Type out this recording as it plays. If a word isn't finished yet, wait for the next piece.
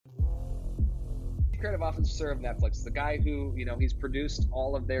creative officer of Netflix, the guy who, he's produced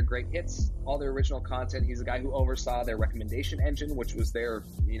all of their great hits, all their original content. He's the guy who oversaw their recommendation engine, which was their,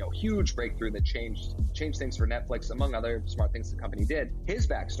 huge breakthrough that changed things for Netflix, among other smart things the company did. His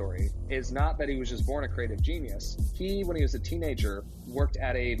backstory is not that he was just born a creative genius. He, when he was a teenager, worked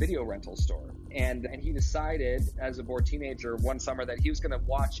at a video rental store. And he decided as a bored teenager one summer that he was going to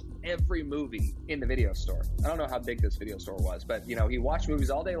watch every movie in the video store. I don't know how big this video store was, but, he watched movies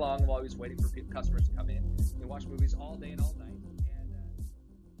all day long while he was waiting for customers to come in. He watched movies all day and all night.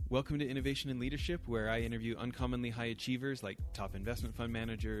 Welcome to Innovation and Leadership, where I interview uncommonly high achievers like top investment fund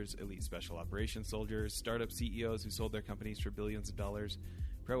managers, elite special operations soldiers, startup CEOs who sold their companies for billions of dollars,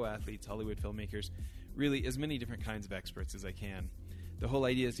 pro athletes, Hollywood filmmakers, really as many different kinds of experts as I can. The whole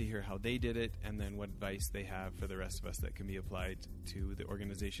idea is to hear how they did it and then what advice they have for the rest of us that can be applied to the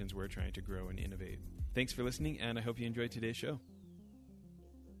organizations we're trying to grow and innovate. Thanks for listening, and I hope you enjoyed today's show.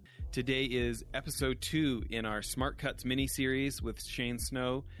 Today is episode 2 in our Smart Cuts mini-series with Shane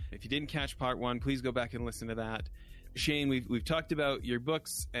Snow. If you didn't catch part 1, please go back and listen to that. Shane, we've talked about your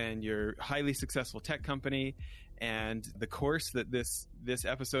books and your highly successful tech company and the course that this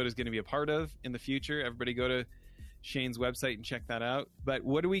episode is going to be a part of in the future. Everybody go to Shane's website and check that out. But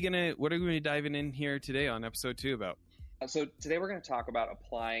what are we gonna dive in here today on episode 2 about? So today we're going to talk about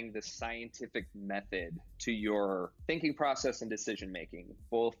applying the scientific method to your thinking process and decision making,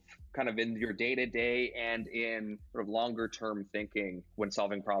 both kind of in your day-to-day and in sort of longer term thinking when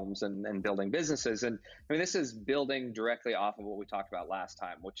solving problems and building businesses. And I mean, this is building directly off of what we talked about last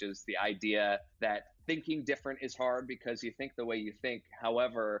time, which is the idea that thinking different is hard because you think the way you think.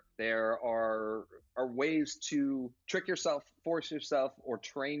 However, there are ways to trick yourself, force yourself, or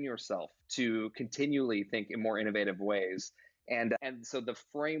train yourself to continually think in more innovative ways. And so the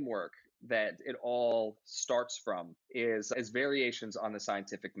framework that it all starts from is variations on the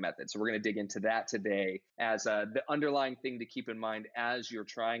scientific method. So we're going to dig into that today as the underlying thing to keep in mind as you're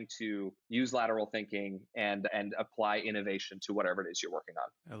trying to use lateral thinking and apply innovation to whatever it is you're working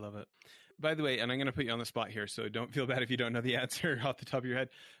on. I love it. By the way, and I'm going to put you on the spot here, so don't feel bad if you don't know the answer off the top of your head.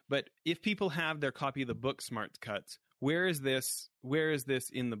 But if people have their copy of the book Smart Cuts, where is this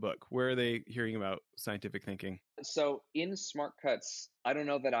in the book? Where are they hearing about scientific thinking? So in Smart Cuts, I don't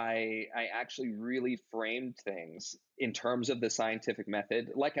know that I actually really framed things in terms of the scientific method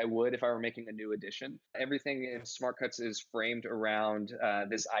like I would if I were making a new edition. Everything in Smart Cuts is framed around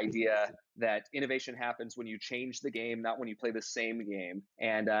this idea that innovation happens when you change the game, not when you play the same game.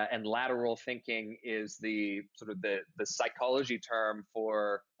 And lateral thinking is the sort of the psychology term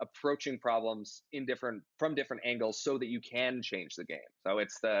for approaching problems from different angles so that you can change the game. So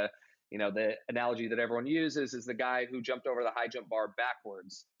it's the analogy that everyone uses is the guy who jumped over the high jump bar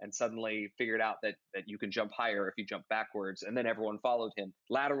backwards and suddenly figured out that you can jump higher if you jump backwards, and then everyone followed him.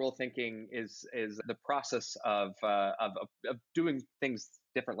 Lateral thinking is the process of doing things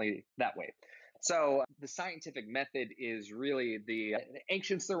differently that way. So the scientific method is really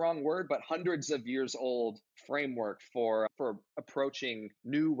ancient's the wrong word, but hundreds of years old framework for approaching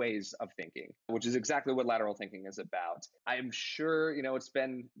new ways of thinking, which is exactly what lateral thinking is about. I'm sure, it's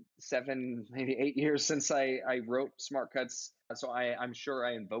been 7, maybe 8 years since I wrote Smart Cuts. So I'm sure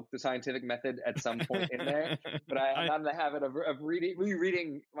I invoked the scientific method at some point in there, but I'm not in the habit of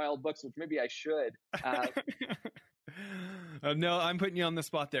rereading my old books, which maybe I should. No, I'm putting you on the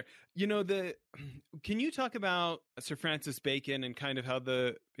spot there. Can you talk about Sir Francis Bacon and kind of how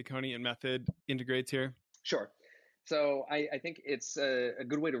the Baconian method integrates here? Sure. So I think it's a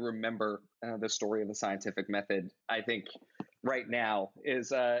good way to remember the story of the scientific method. I think right now is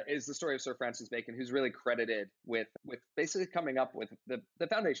the story of Sir Francis Bacon, who's really credited with basically coming up with the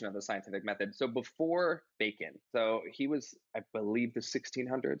foundation of the scientific method. So before Bacon, so he was, I believe, the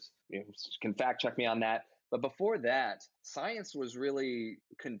 1600s. You can fact check me on that. But before that, science was really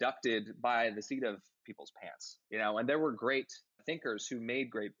conducted by the seat of people's pants, and there were great thinkers who made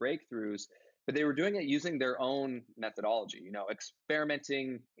great breakthroughs, but they were doing it using their own methodology,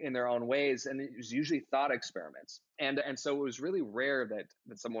 experimenting in their own ways. And it was usually thought experiments. And so it was really rare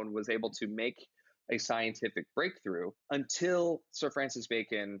that someone was able to make a scientific breakthrough until Sir Francis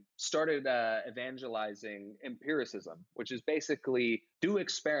Bacon started evangelizing empiricism, which is basically do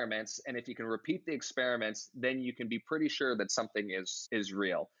experiments. And if you can repeat the experiments, then you can be pretty sure that something is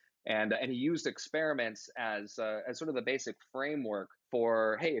real. And he used experiments as sort of the basic framework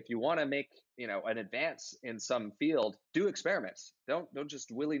for, hey, if you want to make an advance in some field, do experiments. Don't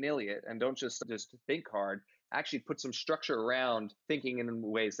just willy-nilly it, and don't just think hard. Actually put some structure around thinking in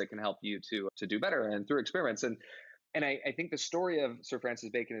ways that can help you to do better and through experiments. And And I think the story of Sir Francis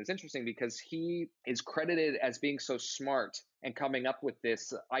Bacon is interesting because he is credited as being so smart and coming up with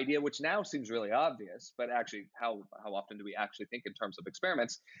this idea, which now seems really obvious, but actually, how often do we actually think in terms of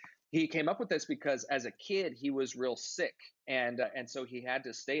experiments? He came up with this because as a kid he was real sick, and so he had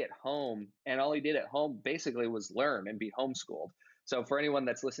to stay at home, and all he did at home basically was learn and be homeschooled. So for anyone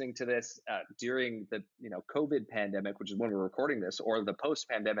that's listening to this during the COVID pandemic, which is when we're recording this, or the post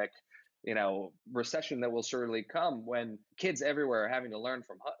pandemic recession that will surely come when kids everywhere are having to learn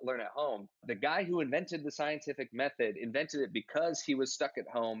at home. The guy who invented the scientific method invented it because he was stuck at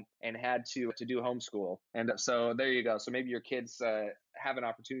home and had to do homeschool. And so there you go. So maybe your kids have an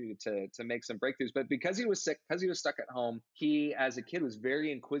opportunity to make some breakthroughs. But because he was sick, because he was stuck at home, he as a kid was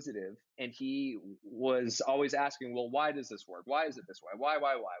very inquisitive, and he was always asking, well, why does this work? Why is it this way? Why?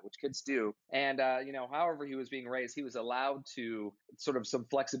 Which kids do. And however he was being raised, he was allowed to sort of some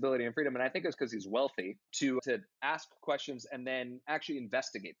flexibility and freedom. And I think it's because he's wealthy to ask questions and then actually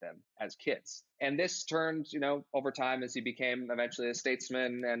investigate them as kids. And this turned, over time, as he became eventually a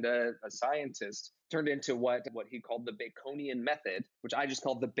statesman and a scientist, turned into what he called the Baconian method, which I just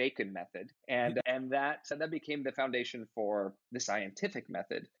called the Bacon method. And that became the foundation for the scientific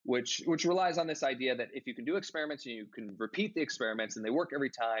method, which relies on this idea that if you can do experiments and you can repeat the experiments and they work every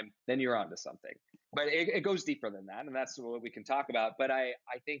time, then you're onto something. But it goes deeper than that, and that's what we can talk about. But I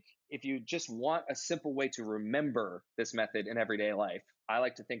think if you just want a simple way to remember this method in everyday life, I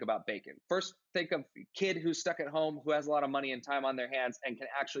like to think about Bacon. First, think of a kid who's stuck at home, who has a lot of money and time on their hands and can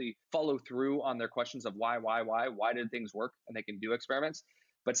actually follow through on their questions of why did things work, and they can do experiments.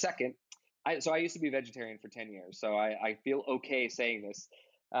 But second, I used to be vegetarian for 10 years, so I feel okay saying this.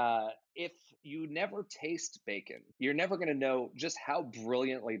 If you never taste bacon, you're never going to know just how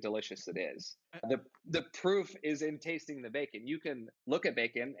brilliantly delicious it is. The proof is in tasting the bacon. You can look at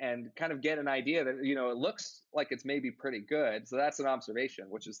bacon and kind of get an idea that, it looks like it's maybe pretty good. So that's an observation,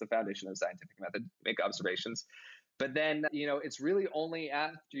 which is the foundation of the scientific method, make observations. But then, it's really only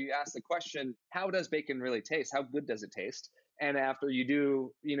after you ask the question, how does bacon really taste? How good does it taste? And after you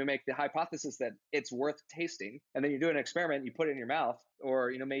do, make the hypothesis that it's worth tasting, and then you do an experiment, you put it in your mouth,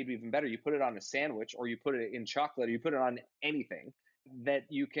 or, maybe even better, you put it on a sandwich, or you put it in chocolate, or you put it on anything, that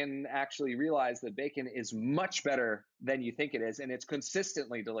you can actually realize that bacon is much better than you think it is, and it's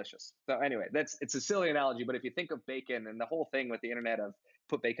consistently delicious. So anyway, it's a silly analogy, but if you think of bacon and the whole thing with the internet of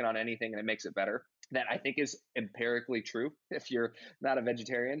put bacon on anything and it makes it better, that I think is empirically true if you're not a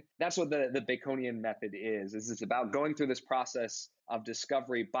vegetarian. That's what the Baconian method is it's about going through this process of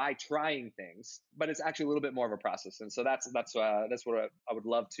discovery by trying things, but it's actually a little bit more of a process. And so that's what I would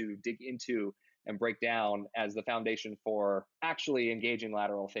love to dig into and break down as the foundation for actually engaging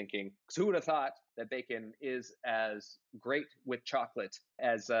lateral thinking. Because who would have thought that bacon is as great with chocolate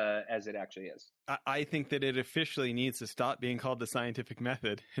as it actually is? I think that it officially needs to stop being called the scientific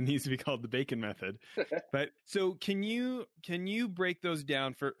method. It needs to be called the bacon method. But so can you break those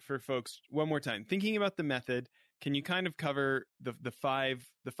down for folks one more time? Thinking about the method, can you kind of cover the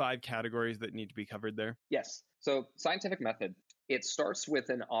five categories that need to be covered there? Yes. So scientific method, it starts with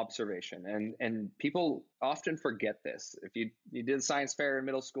an observation, and people often forget this. If you did science fair in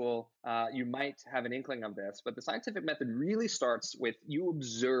middle school, you might have an inkling of this, but the scientific method really starts with you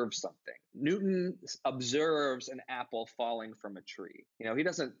observe something. Newton observes an apple falling from a tree. He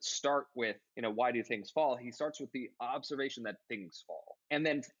doesn't start with, why do things fall? He starts with the observation that things fall. And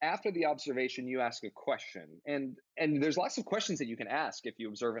then after the observation, you ask a question. And there's lots of questions that you can ask if you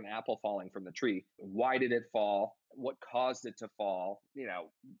observe an apple falling from the tree. Why did it fall? What caused it to fall?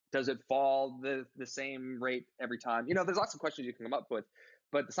 Does it fall the same rate every time? There's lots of questions you can come up with.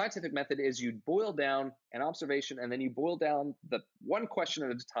 But the scientific method is you boil down an observation, and then you boil down the one question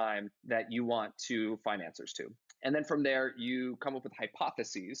at a time that you want to find answers to. And then from there, you come up with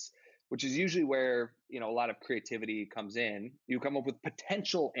hypotheses, which is usually where a lot of creativity comes in. You come up with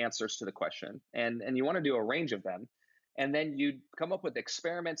potential answers to the question, and you want to do a range of them. And then you come up with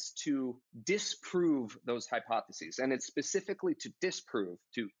experiments to disprove those hypotheses. And it's specifically to disprove,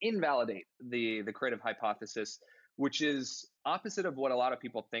 to invalidate the creative hypothesis, which is opposite of what a lot of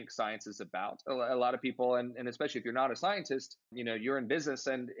people think science is about. A lot of people, and especially if you're not a scientist, you're in business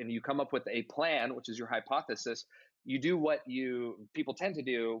and you come up with a plan, which is your hypothesis. You do what people tend to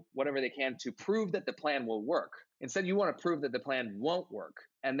do, whatever they can, to prove that the plan will work. Instead, you want to prove that the plan won't work.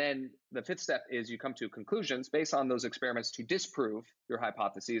 And then the fifth step is you come to conclusions based on those experiments to disprove your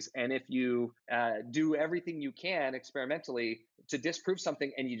hypotheses. And if you do everything you can experimentally to disprove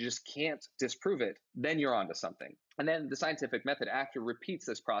something and you just can't disprove it, then you're onto something. And then the scientific method actually repeats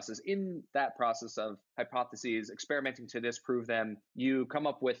this process. In that process of hypotheses, experimenting to disprove them, you come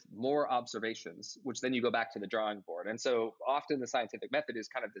up with more observations, which then you go back to the drawing board. And so often the scientific method is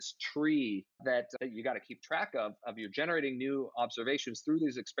kind of this tree that you got to keep track of you're generating new observations through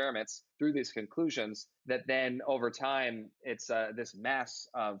these experiments, through these conclusions, that then over time, it's this mass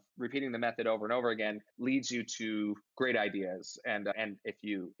of repeating the method over and over again leads you to great ideas. And if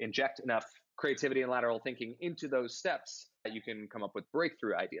you inject enough creativity and lateral thinking into those steps, you can come up with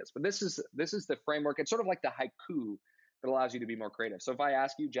breakthrough ideas. But this is the framework. It's sort of like the haiku that allows you to be more creative. So if I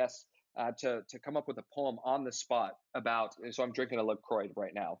ask you, Jess, to come up with a poem on the spot about, so I'm drinking a LaCroix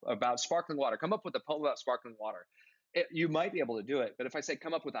right now, about sparkling water. Come up with a poem about sparkling water. You might be able to do it, but if I say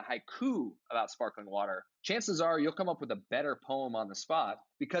come up with a haiku about sparkling water, chances are you'll come up with a better poem on the spot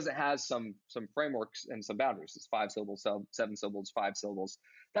because it has some frameworks and some boundaries. It's 5 syllables, 7 syllables, 5 syllables.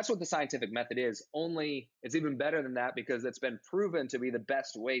 That's what the scientific method is. Only it's even better than that because it's been proven to be the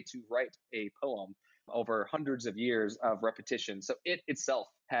best way to write a poem over hundreds of years of repetition. So it itself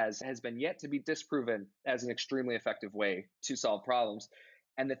has been yet to be disproven as an extremely effective way to solve problems.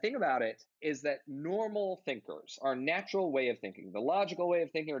 And the thing about it is that normal thinkers, our natural way of thinking, the logical way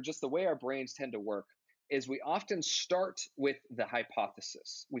of thinking, or just the way our brains tend to work, is we often start with the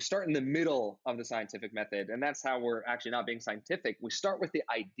hypothesis. We start in the middle of the scientific method, and that's how we're actually not being scientific. We start with the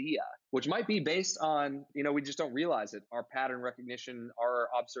idea, which might be based on, we just don't realize it, our pattern recognition, our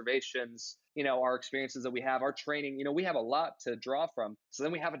observations, our experiences that we have, our training. We have a lot to draw from. So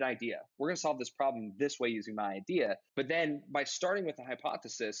then we have an idea. We're going to solve this problem this way using my idea. But then by starting with the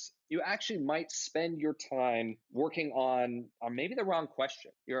hypothesis, you actually might spend your time working on maybe the wrong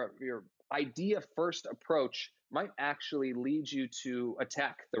question. Your idea first approach might actually lead you to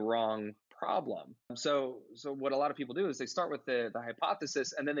attack the wrong problem. So what a lot of people do is they start with the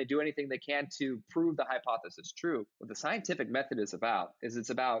hypothesis and then they do anything they can to prove the hypothesis true. What the scientific method is about it's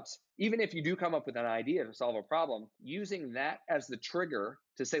about, even if you do come up with an idea to solve a problem, using that as the trigger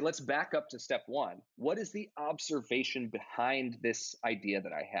to say, let's back up to step one. What is the observation behind this idea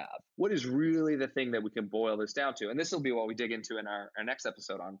that I have? What is really the thing that we can boil this down to? And this will be what we dig into in our next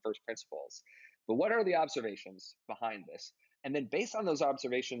episode on first principles. But what are the observations behind this? And then based on those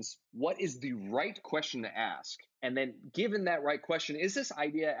observations, what is the right question to ask? And then given that right question, is this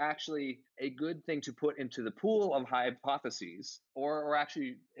idea actually a good thing to put into the pool of hypotheses? Or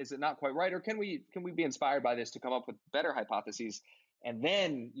actually, is it not quite right? Or can we be inspired by this to come up with better hypotheses? And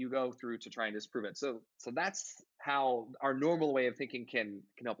then you go through to try and disprove it. So that's how our normal way of thinking can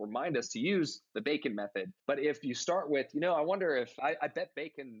help remind us to use the bacon method. But if you start with, I wonder if I bet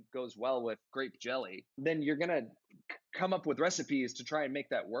bacon goes well with grape jelly, then you're going to come up with recipes to try and make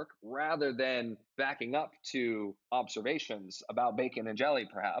that work rather than backing up to observations about bacon and jelly,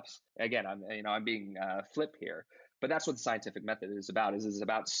 perhaps. Again, I'm being flip here. But that's what the scientific method is about, is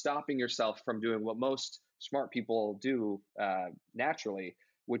about stopping yourself from doing what most smart people do naturally,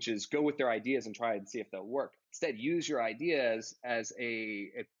 which is go with their ideas and try and see if they'll work. Instead, use your ideas as a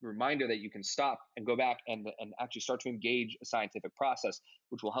reminder that you can stop and go back and actually start to engage a scientific process,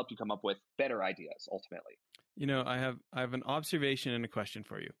 which will help you come up with better ideas ultimately. I have an observation and a question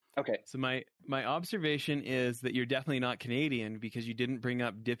for you. Okay. So my observation is that you're definitely not Canadian because you didn't bring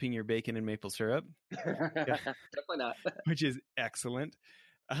up dipping your bacon in maple syrup. Definitely not. Which is excellent.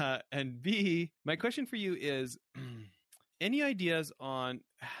 And B, my question for you is, any ideas on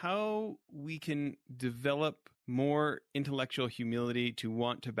how we can develop more intellectual humility to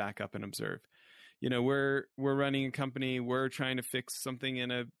want to back up and observe? We're running a company, we're trying to fix something in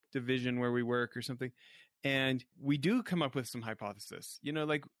a division where we work or something. And we do come up with some hypothesis,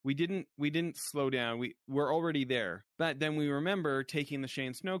 like we didn't slow down. We're already there. But then we remember taking the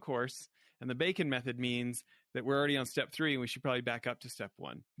Shane Snow course, and the bacon method means that we're already on step 3 and we should probably back up to step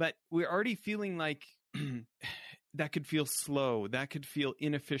 1. But we're already feeling like that could feel slow. That could feel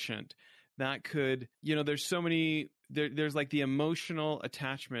inefficient. That could, there's so many, there's like the emotional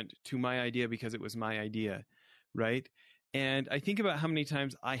attachment to my idea because it was my idea, right? And I think about how many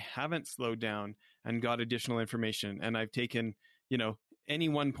times I haven't slowed down and got additional information, and I've taken, any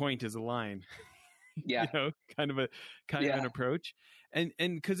one point as a line, yeah, kind of an approach. And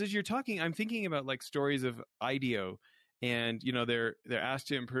because as you're talking, I'm thinking about like stories of IDEO, and they're asked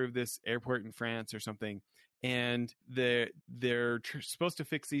to improve this airport in France or something, and they're supposed to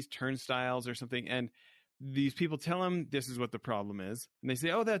fix these turnstiles or something, and these people tell them this is what the problem is, and they say,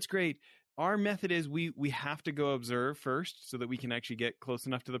 oh, that's great. Our method is we have to go observe first so that we can actually get close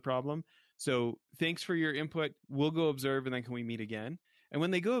enough to the problem. So thanks for your input. We'll go observe, and then can we meet again? And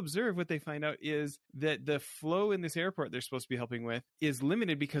when they go observe, what they find out is that the flow in this airport they're supposed to be helping with is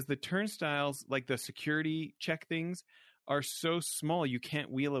limited because the turnstiles, like the security check things, are so small you can't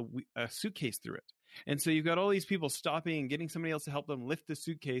wheel a suitcase through it. And so you've got all these people stopping and getting somebody else to help them lift the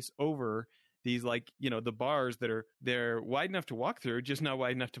suitcase over these, like, the bars that they're wide enough to walk through, just not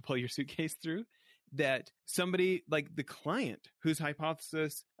wide enough to pull your suitcase through. That somebody like the client, whose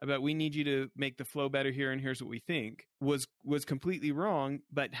hypothesis about we need you to make the flow better here and here's what we think was completely wrong,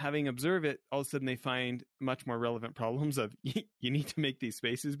 but having observed it, all of a sudden they find much more relevant problems of you need to make these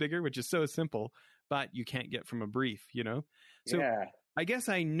spaces bigger, which is so simple, but you can't get from a brief, So yeah. I guess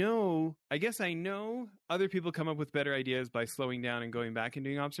I know other people come up with better ideas by slowing down and going back and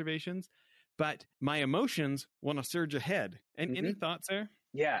doing observations, but my emotions want to surge ahead. And any thoughts there?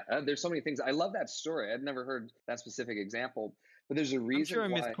 Yeah, there's so many things. I love that story. I'd never heard that specific example, but there's a reason. I'm sure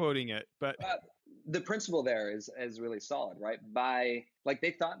I'm misquoting it, but the principle there is really solid, right?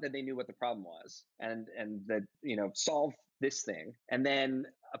 They thought that they knew what the problem was, and that solve this thing, and then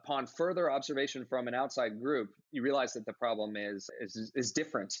upon further observation from an outside group, you realize that the problem is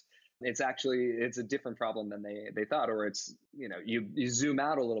different. It's a different problem than they thought, or it's you zoom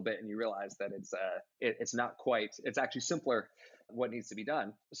out a little bit and you realize that it's not quite. It's actually simpler what needs to be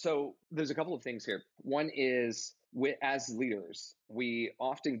done. So there's a couple of things here. One is, as leaders, we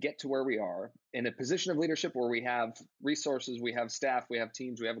often get to where we are in a position of leadership where we have resources, we have staff, we have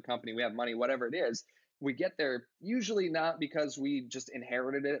teams, we have a company, we have money, whatever it is. We get there usually not because we just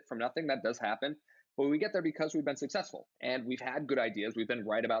inherited it from nothing. That does happen. But we get there because we've been successful and we've had good ideas. We've been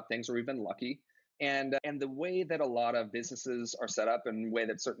right about things, or we've been lucky. And the way that a lot of businesses are set up, and the way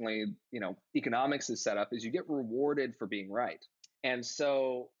that certainly economics is set up, is you get rewarded for being right. And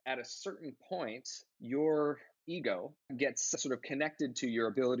so at a certain point, your ego gets sort of connected to your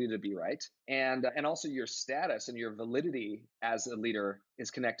ability to be right. And also your status and your validity as a leader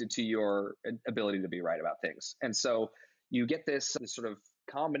is connected to your ability to be right about things. And so you get this sort of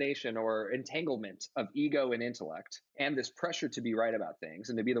combination or entanglement of ego and intellect, and this pressure to be right about things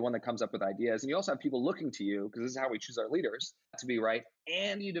and to be the one that comes up with ideas. And you also have people looking to you, because this is how we choose our leaders, to be right.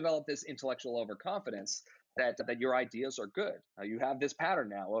 And you develop this intellectual overconfidence that your ideas are good. You have this pattern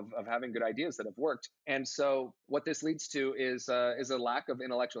now of having good ideas that have worked. And so what this leads to is a lack of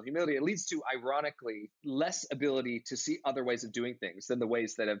intellectual humility. It leads to, ironically, less ability to see other ways of doing things than the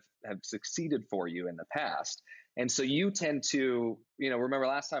ways that have succeeded for you in the past. And so you tend to, remember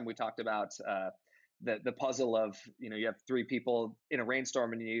last time we talked about the puzzle of, you have three people in a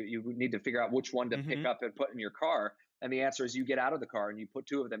rainstorm and you need to figure out which one to pick up and put in your car. And the answer is you get out of the car and you put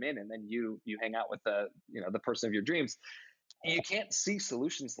two of them in, and then you hang out with the person of your dreams. You can't see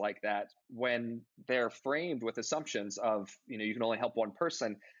solutions like that when they're framed with assumptions of, you can only help one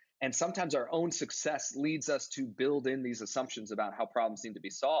person. And sometimes our own success leads us to build in these assumptions about how problems need to be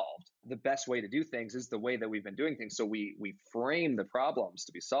solved. The best way to do things is the way that we've been doing things. So we frame the problems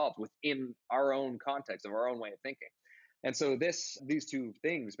to be solved within our own context of our own way of thinking. And so these two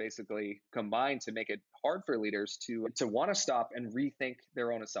things basically combine to make it hard for leaders to want to stop and rethink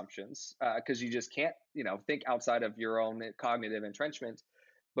their own assumptions, because you just can't, think outside of your own cognitive entrenchment.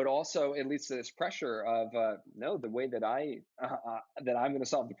 But also it leads to this pressure of, no, the way that I'm going to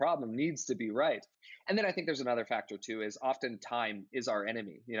solve the problem needs to be right. And then I think there's another factor too, is often time is our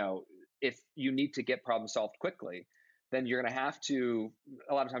enemy. If you need to get problem solved quickly, then you're going to have to,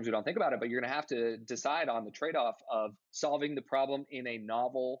 a lot of times we don't think about it, but you're going to have to decide on the trade-off of solving the problem in a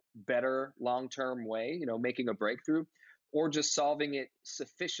novel, better, long-term way, making a breakthrough, or just solving it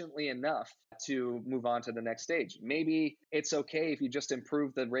sufficiently enough to move on to the next stage. Maybe it's okay if you just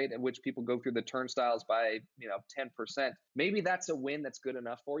improve the rate at which people go through the turnstiles by, 10%. Maybe that's a win that's good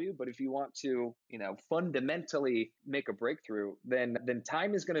enough for you. But if you want to, fundamentally make a breakthrough, then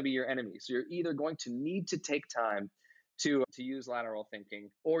time is going to be your enemy. So you're either going to need to take time to use lateral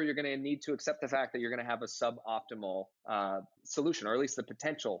thinking, or you're going to need to accept the fact that you're going to have a suboptimal solution, or at least the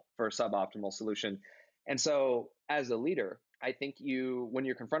potential for a suboptimal solution. And so as a leader, I think when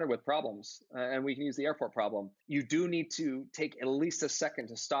you're confronted with problems, and we can use the airport problem, you do need to take at least a second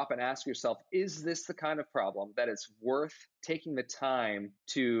to stop and ask yourself, is this the kind of problem that it's worth taking the time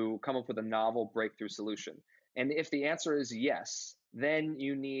to come up with a novel breakthrough solution? And if the answer is yes, then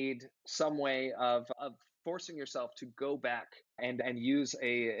you need some way of forcing yourself to go back and use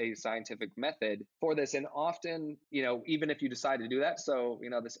a scientific method for this. And often, even if you decide to do that, so,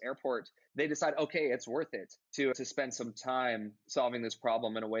 this airport, they decide, okay, it's worth it to spend some time solving this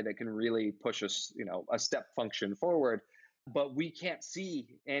problem in a way that can really push us, a step function forward. but we can't see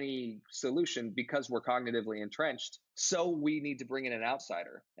any solution because we're cognitively entrenched. So we need to bring in an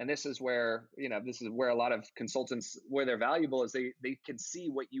outsider. And this is where, this is where a lot of consultants, where they're valuable, is they can see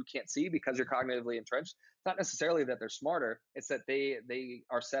what you can't see because you're cognitively entrenched. It's not necessarily that they're smarter. It's that they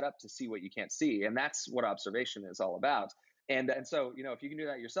are set up to see what you can't see. And that's what observation is all about. And so, if you can do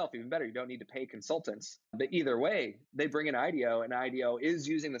that yourself, even better. You don't need to pay consultants. But either way, they bring in IDEO, and IDEO is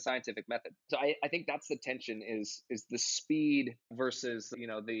using the scientific method. So I think that's the tension, is the speed versus,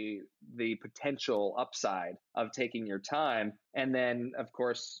 the potential upside of taking your time. And then, of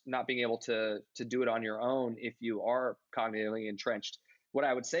course, not being able to do it on your own if you are cognitively entrenched. What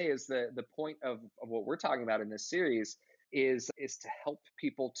I would say is the point of what we're talking about in this series is to help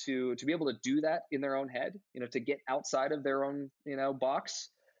people to be able to do that in their own head, to get outside of their own, box,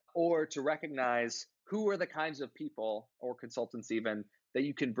 or to recognize who are the kinds of people, or consultants even, that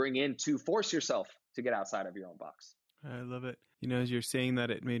you can bring in to force yourself to get outside of your own box. I love it. As you're saying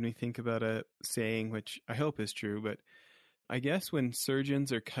that, it made me think about a saying, which I hope is true, but I guess when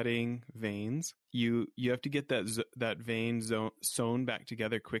surgeons are cutting veins, you have to get that vein sewn back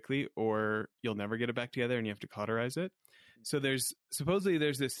together quickly, or you'll never get it back together, and you have to cauterize it. So supposedly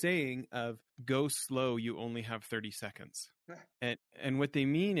there's this saying of go slow, you only have 30 seconds. And what they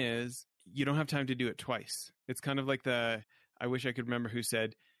mean is you don't have time to do it twice. It's kind of like I wish I could remember who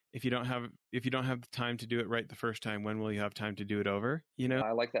said, if you don't have the time to do it right the first time, when will you have time to do it over?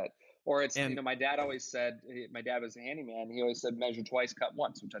 I like that. Or it's, my dad always said, my dad was a handyman. He always said, measure twice, cut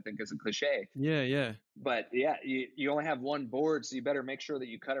once, which I think is a cliche. Yeah. But yeah, you only have one board, so you better make sure that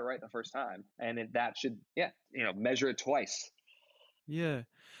you cut it right the first time. And that should, measure it twice. Yeah.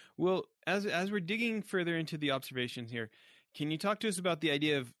 Well, as we're digging further into the observations here, can you talk to us about the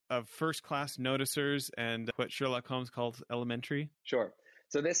idea of first-class noticers and what Sherlock Holmes calls elementary? Sure.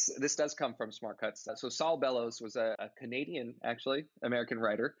 So this does come from Smart Cuts. So Saul Bellows was a Canadian, actually, American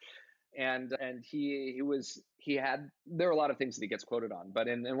writer. And there are a lot of things that he gets quoted on, but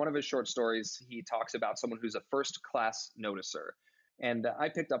in one of his short stories, he talks about someone who's a first class noticer. And I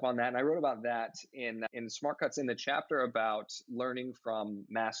picked up on that, and I wrote about that in Smart Cuts, in the chapter about learning from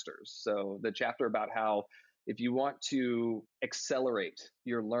masters. So the chapter about how, if you want to accelerate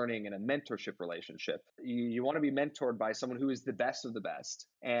your learning in a mentorship relationship, you want to be mentored by someone who is the best of the best.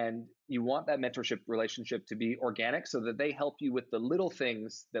 And you want that mentorship relationship to be organic, so that they help you with the little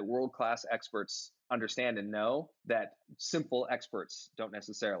things that world-class experts understand and know that simple experts don't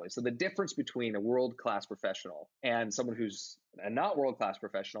necessarily. So the difference between a world-class professional and someone who's a not world-class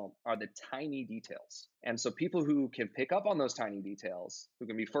professional are the tiny details. And so people who can pick up on those tiny details, who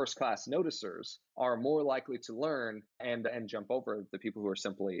can be first-class noticers, are more likely to learn and jump over the people who are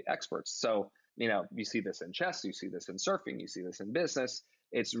simply experts. So, you see this in chess, you see this in surfing, you see this in business.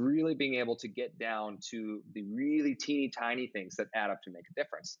 It's really being able to get down to the really teeny tiny things that add up to make a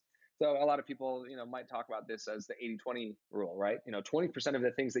difference. So a lot of people, might talk about this as the 80-20 rule, right? 20% of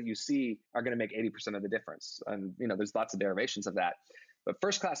the things that you see are going to make 80% of the difference. And, there's lots of derivations of that. But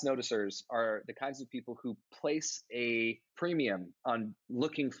first-class noticers are the kinds of people who place a premium on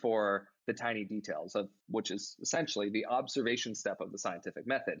looking for the tiny details, of which is essentially the observation step of the scientific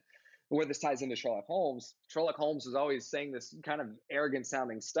method. Where this ties into Sherlock Holmes is always saying this kind of arrogant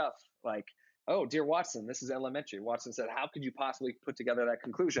sounding stuff like, oh, dear Watson, this is elementary. Watson said, how could you possibly put together that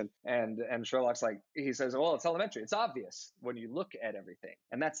conclusion? And Sherlock's he says, well, it's elementary. It's obvious when you look at everything.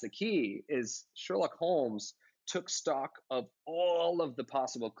 And that's the key, is Sherlock Holmes took stock of all of the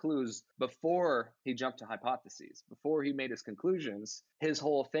possible clues before he jumped to hypotheses, before he made his conclusions. His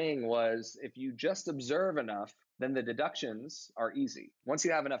whole thing was, if you just observe enough, then the deductions are easy. Once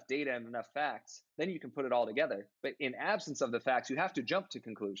you have enough data and enough facts, then you can put it all together. But in absence of the facts, you have to jump to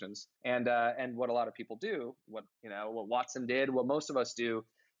conclusions. And what a lot of people do, what Watson did, what most of us do,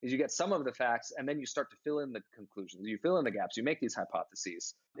 is you get some of the facts, and then you start to fill in the conclusions. You fill in the gaps. You make these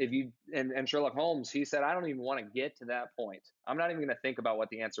hypotheses. And Sherlock Holmes, he said, I don't even want to get to that point. I'm not even going to think about what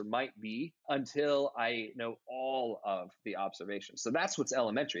the answer might be until I know all of the observations. So that's what's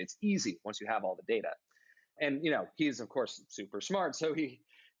elementary. It's easy once you have all the data. And, he's, of course, super smart. So he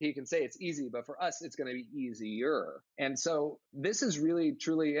can say it's easy, but for us, it's going to be easier. And so this is really,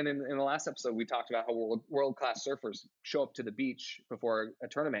 truly, and in the last episode, we talked about how world-class surfers show up to the beach before a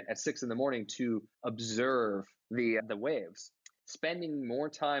tournament at 6 a.m. to observe the waves. Spending more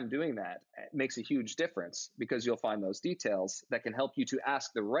time doing that makes a huge difference, because you'll find those details that can help you to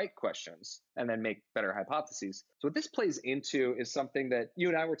ask the right questions and then make better hypotheses. So what this plays into is something that you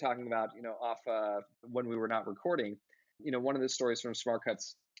and I were talking about, off when we were not recording. one of the stories from Smart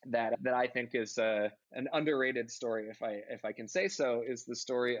Cuts that I think is an underrated story, if I can say so, is the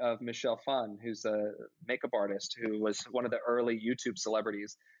story of Michelle Phan, who's a makeup artist who was one of the early YouTube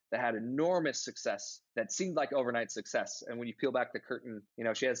celebrities that had enormous success that seemed like overnight success. And when you peel back the curtain,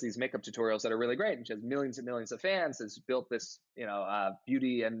 she has these makeup tutorials that are really great, and she has millions and millions of fans, has built this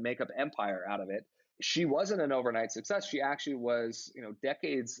beauty and makeup empire out of it. She wasn't an overnight success. She actually was,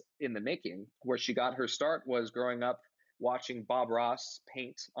 decades in the making. Where she got her start was growing up watching Bob Ross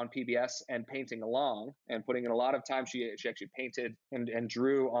paint on PBS and painting along and putting in a lot of time. She actually painted and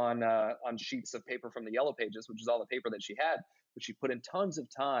drew on sheets of paper from the Yellow Pages, which is all the paper that she had. But she put in tons of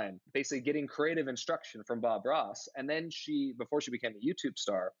time, basically getting creative instruction from Bob Ross. And then before she became a YouTube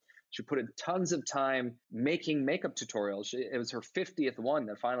star, she put in tons of time making makeup tutorials. It was her 50th one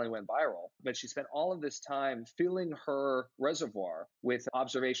that finally went viral. But she spent all of this time filling her reservoir with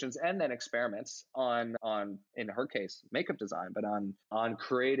observations and then experiments on in her case, makeup design, but on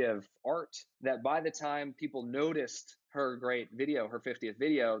creative art, that by the time people noticed her great video, her 50th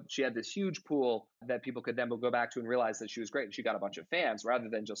video, she had this huge pool that people could then go back to and realize that she was great. And she got a bunch of fans rather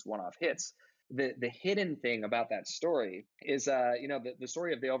than just one-off hits. The hidden thing about that story is, the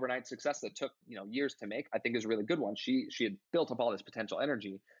story of the overnight success that took, years to make, I think is a really good one. She had built up all this potential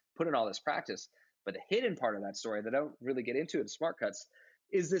energy, put in all this practice. But the hidden part of that story that I don't really get into in Smart Cuts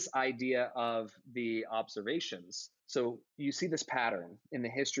is this idea of the observations. So you see this pattern in the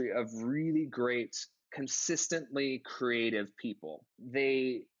history of really great, consistently creative people.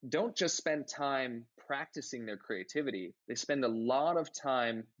 They don't just spend time practicing their creativity, they spend a lot of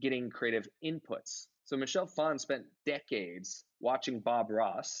time getting creative inputs. So Michelle Phan spent decades watching Bob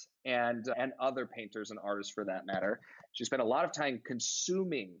Ross and other painters and artists for that matter. She spent a lot of time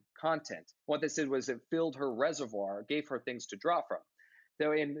consuming content. What this did was it filled her reservoir, gave her things to draw from.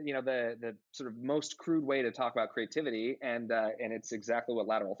 So in the sort of most crude way to talk about creativity, and it's exactly what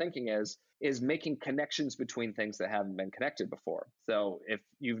lateral thinking is making connections between things that haven't been connected before. So if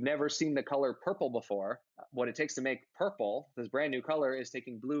you've never seen the color purple before, what it takes to make purple, this brand new color, is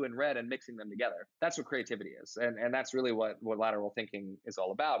taking blue and red and mixing them together. That's what creativity is, and that's really what lateral thinking is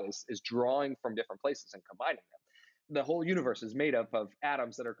all about, is drawing from different places and combining them. The whole universe is made up of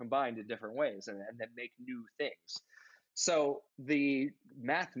atoms that are combined in different ways and then make new things. So the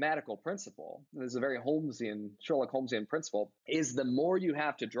mathematical principle, this is a very Sherlock Holmesian principle, is the more you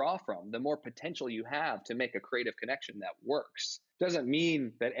have to draw from, the more potential you have to make a creative connection that works. Doesn't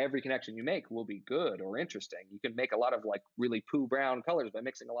mean that every connection you make will be good or interesting. You can make a lot of like really poo brown colors by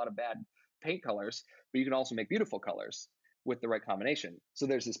mixing a lot of bad paint colors, but you can also make beautiful colors with the right combination. So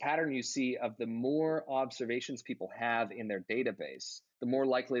there's this pattern you see of the more observations people have in their database, the more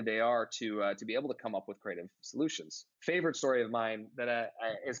likely they are to be able to come up with creative solutions. Favorite story of mine that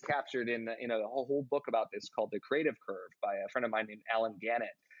is captured in a whole book about this called The Creative Curve by a friend of mine named Alan Gannett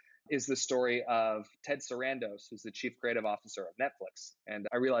is the story of Ted Sarandos, who's the chief creative officer of Netflix. And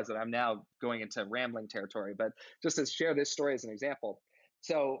I realize that I'm now going into rambling territory, but just to share this story as an example.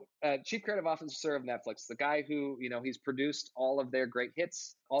 So chief creative officer of Netflix, the guy who, he's produced all of their great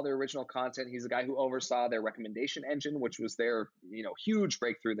hits, all their original content. He's the guy who oversaw their recommendation engine, which was their, huge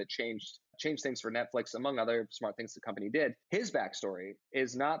breakthrough that changed things for Netflix, among other smart things the company did. His backstory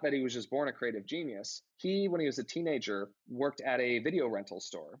is not that he was just born a creative genius. He, when he was a teenager, worked at a video rental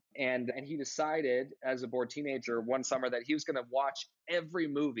store. And he decided as a bored teenager one summer that he was going to watch every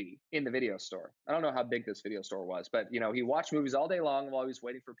movie in the video store. I don't know how big this video store was, but, he watched movies all day long while he was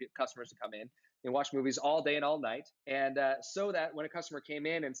waiting for customers to come in. He watched movies all day and all night. And so that when a customer came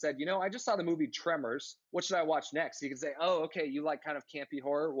in and said, I just saw the movie Tremors, what should I watch next? He could say, oh, okay, you like kind of campy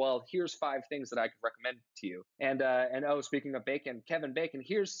horror? Well, here's 5 things that I could recommend to you. And speaking of Bacon, Kevin Bacon,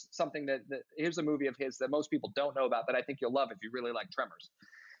 here's something here's a movie of his that most people don't know about that I think you'll love if you really like Tremors.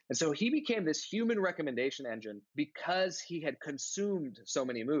 And so he became this human recommendation engine because he had consumed so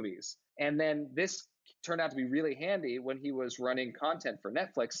many movies. And then this turned out to be really handy when he was running content for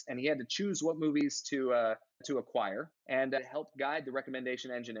Netflix, and he had to choose what movies to acquire and help guide the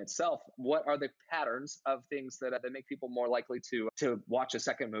recommendation engine itself. What are the patterns of things that make people more likely to watch a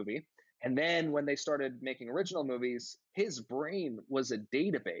second movie? And then when they started making original movies, his brain was a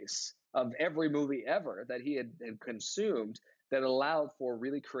database of every movie ever that he had consumed that allowed for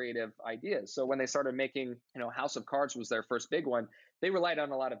really creative ideas. So when they started making, House of Cards was their first big one, they relied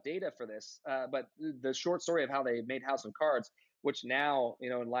on a lot of data for this. But the short story of how they made House of Cards, which now,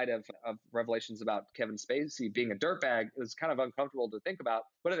 in light of revelations about Kevin Spacey being a dirtbag, is kind of uncomfortable to think about.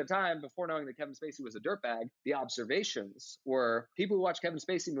 But at the time, before knowing that Kevin Spacey was a dirtbag, the observations were people who watch Kevin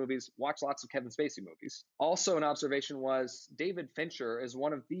Spacey movies watch lots of Kevin Spacey movies. Also, an observation was David Fincher is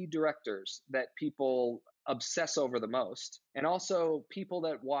one of the directors that people obsess over the most, and also people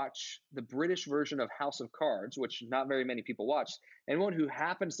that watch the British version of House of Cards, which not very many people watch. Anyone who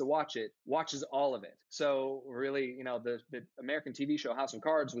happens to watch it watches all of it. So really, the American TV show House of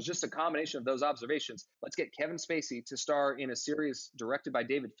Cards was just a combination of those observations. Let's get Kevin Spacey to star in a series directed by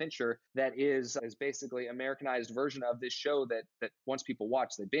David Fincher that is basically Americanized version of this show that once people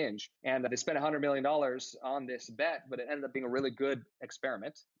watch, they binge. And they spent $100 million on this bet, but it ended up being a really good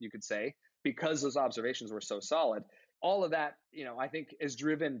experiment, you could say, because those observations were so solid. All of that, I think is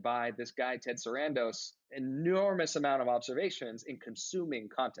driven by this guy, Ted Sarandos' enormous amount of observations in consuming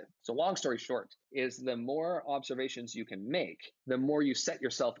content. So long story short is the more observations you can make, the more you set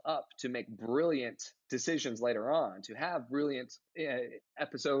yourself up to make brilliant decisions later on, to have brilliant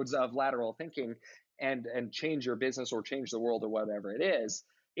episodes of lateral thinking and change your business or change the world or whatever it is.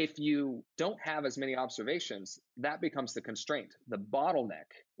 If you don't have as many observations, that becomes the constraint. The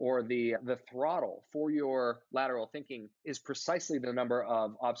bottleneck or the throttle for your lateral thinking is precisely the number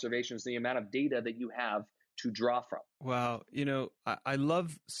of observations, the amount of data that you have to draw from. Wow. I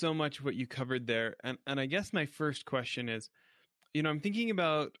love so much what you covered there. And I guess my first question is, I'm thinking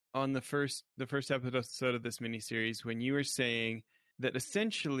about on the first episode of this miniseries when you were saying that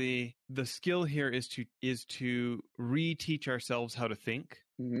essentially the skill here is to reteach ourselves how to think,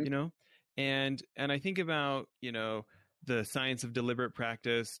 and I think about, the science of deliberate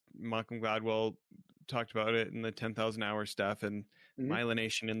practice. Malcolm Gladwell talked about it in the 10,000 hour stuff and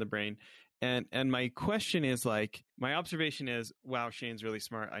myelination in the brain. And my question is my observation is, wow, Shane's really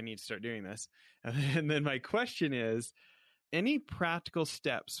smart. I need to start doing this. And then my question is, any practical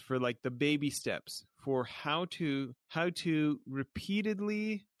steps for the baby steps for how to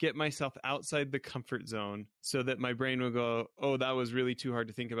repeatedly get myself outside the comfort zone so that my brain will go, oh, that was really too hard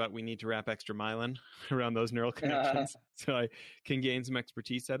to think about. We need to wrap extra myelin around those neural connections so I can gain some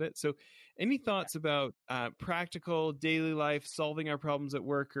expertise at it. So any thoughts about practical daily life, solving our problems at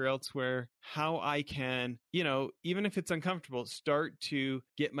work or elsewhere, how I can, even if it's uncomfortable, start to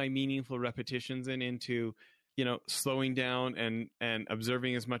get my meaningful repetitions into slowing down and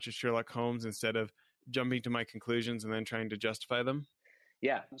observing as much as Sherlock Holmes instead of jumping to my conclusions and then trying to justify them?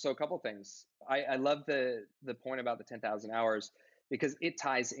 Yeah. So a couple things. I love the point about the 10,000 hours because it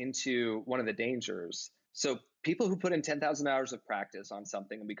ties into one of the dangers. So people who put in 10,000 hours of practice on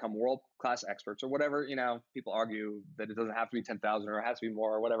something and become world-class experts or whatever, people argue that it doesn't have to be 10,000 or it has to be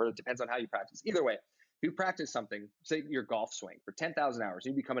more or whatever. It depends on how you practice. Either way, if you practice something, say your golf swing for 10,000 hours,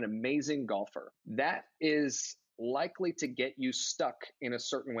 you become an amazing golfer. That is likely to get you stuck in a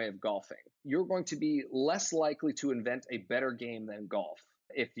certain way of golfing. You're going to be less likely to invent a better game than golf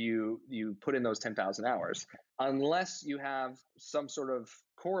if you put in those 10,000 hours, unless you have some sort of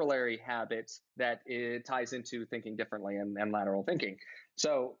corollary habit that it ties into thinking differently and lateral thinking.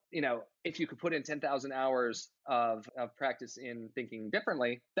 So, if you could put in 10,000 hours of practice in thinking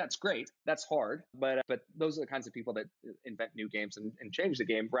differently, that's great. That's hard. But those are the kinds of people that invent new games and change the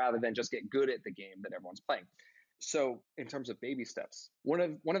game rather than just get good at the game that everyone's playing. So in terms of baby steps, one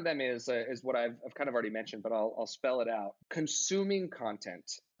of them is what I've kind of already mentioned, but I'll spell it out. Consuming content,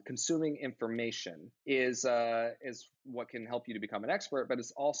 consuming information is what can help you to become an expert, but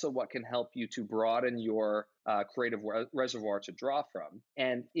it's also what can help you to broaden your creative reservoir to draw from.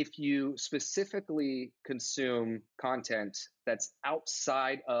 And if you specifically consume content that's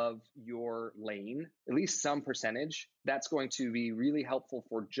outside of your lane, at least some percentage, that's going to be really helpful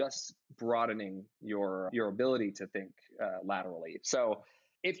for just broadening your ability to think laterally. So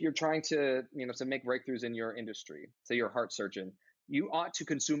if you're trying to make breakthroughs in your industry, say you're a heart surgeon, you ought to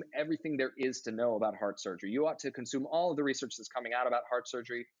consume everything there is to know about heart surgery. You ought to consume all of the research that's coming out about heart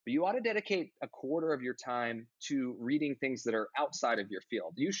surgery, but you ought to dedicate a quarter of your time to reading things that are outside of your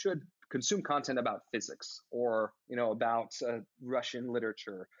field. You should consume content about physics or, about Russian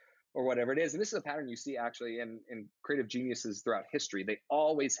literature or whatever it is. And this is a pattern you see actually in creative geniuses throughout history. They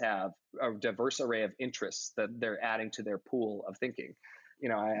always have a diverse array of interests that they're adding to their pool of thinking.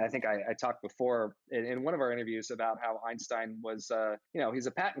 I think I talked before in one of our interviews about how Einstein was, he's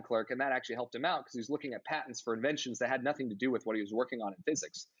a patent clerk, and that actually helped him out because he was looking at patents for inventions that had nothing to do with what he was working on in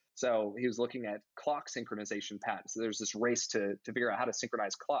physics. So he was looking at clock synchronization patents. So there's this race to figure out how to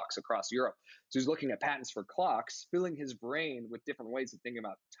synchronize clocks across Europe. So he's looking at patents for clocks, filling his brain with different ways of thinking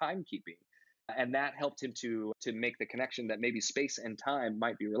about timekeeping. And that helped him to make the connection that maybe space and time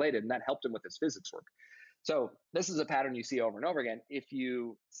might be related. And that helped him with his physics work. So this is a pattern you see over and over again. If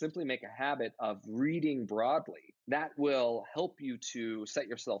you simply make a habit of reading broadly, that will help you to set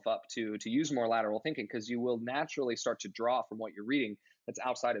yourself up to use more lateral thinking because you will naturally start to draw from what you're reading that's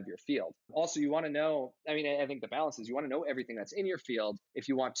outside of your field. Also, you want to know, I mean, I think the balance is you want to know everything that's in your field if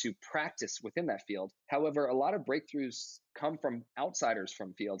you want to practice within that field. However, a lot of breakthroughs come from outsiders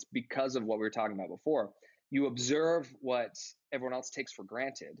from fields because of what we were talking about before. You observe what everyone else takes for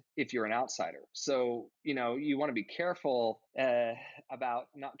granted if you're an outsider. So, you want to be careful about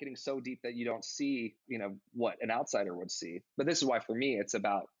not getting so deep that you don't see, what an outsider would see. But this is why, for me, it's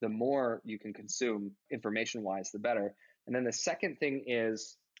about the more you can consume information-wise, the better. And then the second thing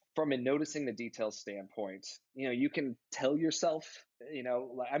is, from a noticing the details standpoint, you can tell yourself, I'm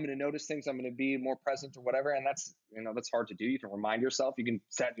going to notice things, I'm going to be more present or whatever. And that's hard to do. You can remind yourself, you can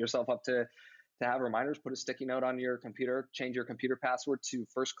set yourself up to have reminders, put a sticky note on your computer, change your computer password to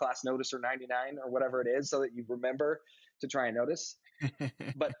first class noticer 99 or whatever it is so that you remember to try and notice.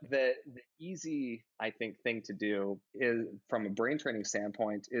 But the easy, I think, thing to do is, from a brain training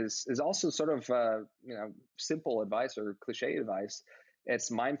standpoint, is also sort of, simple advice or cliche advice. It's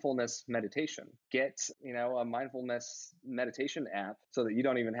mindfulness meditation. Get, a mindfulness meditation app so that you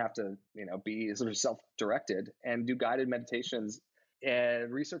don't even have to, be sort of self-directed and do guided meditations.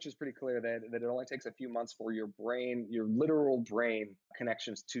 And research is pretty clear that it only takes a few months for your brain, your literal brain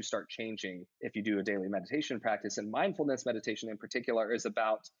connections to start changing if you do a daily meditation practice. And mindfulness meditation in particular is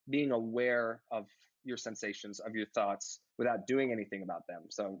about being aware of your sensations, of your thoughts, without doing anything about them.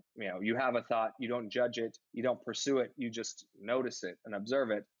 So, you have a thought, you don't judge it, you don't pursue it, you just notice it and observe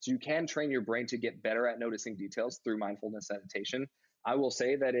it. So you can train your brain to get better at noticing details through mindfulness meditation. I will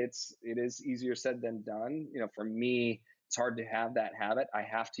say that it is easier said than done. For me, it's hard to have that habit. I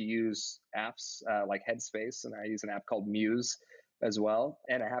have to use apps like Headspace, and I use an app called Muse as well.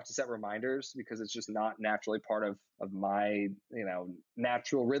 And I have to set reminders because it's just not naturally part of my,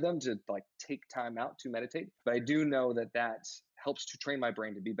 natural rhythm to take time out to meditate. But I do know that helps to train my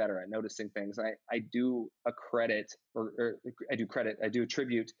brain to be better at noticing things. I do attribute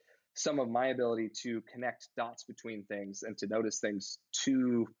some of my ability to connect dots between things and to notice things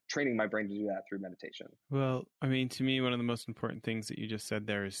to training my brain to do that through meditation. Well, I mean, to me, one of the most important things that you just said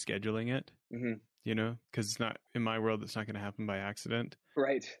there is scheduling it, because it's not, in my world, it's not going to happen by accident.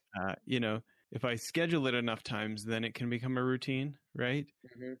 Right. If I schedule it enough times, then it can become a routine, right?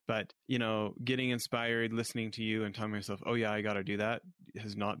 Mm-hmm. But, getting inspired, listening to you and telling myself, oh yeah, I got to do that,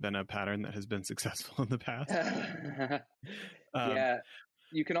 has not been a pattern that has been successful in the past. Yeah.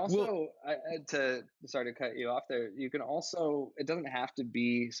 You can also, sorry to cut you off there, you can also, it doesn't have to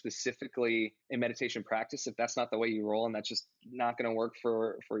be specifically a meditation practice if that's not the way you roll and that's just not going to work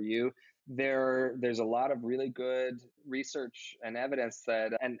for you. There's a lot of really good research and evidence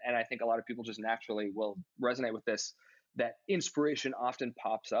that, and I think a lot of people just naturally will resonate with this, that inspiration often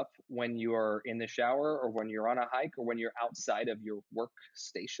pops up when you're in the shower or when you're on a hike or when you're outside of your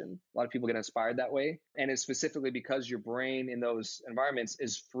workstation. A lot of people get inspired that way. And it's specifically because your brain in those environments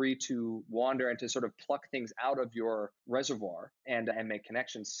is free to wander and to sort of pluck things out of your reservoir and make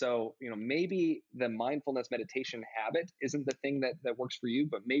connections. So, maybe the mindfulness meditation habit isn't the thing that works for you,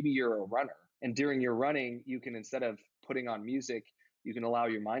 but maybe you're a runner. And during your running, you can, instead of putting on music, you can allow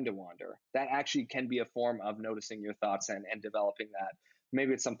your mind to wander. That actually can be a form of noticing your thoughts and developing that.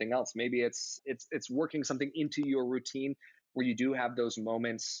 Maybe it's something else. Maybe it's working something into your routine where you do have those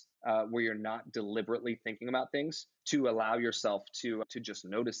moments where you're not deliberately thinking about things, to allow yourself to just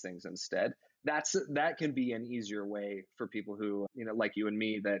notice things instead. That can be an easier way for people who, like you and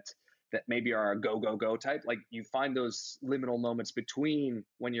me, that maybe are a go type. Like, you find those liminal moments between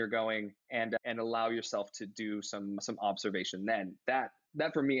when you're going and allow yourself to do some observation. Then that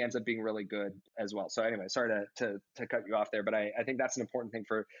for me ends up being really good as well. So anyway, sorry to cut you off there, but I think that's an important thing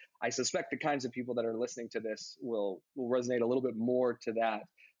I suspect the kinds of people that are listening to this will resonate a little bit more to that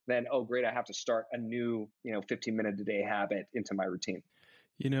than, oh great, I have to start a new 15-minute a day habit into my routine.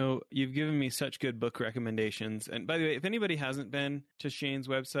 You've given me such good book recommendations. And by the way, if anybody hasn't been to Shane's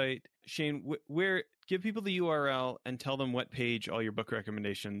website, Shane, give people the URL and tell them what page all your book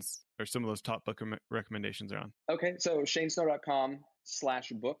recommendations or some of those top book recommendations are on. Okay. So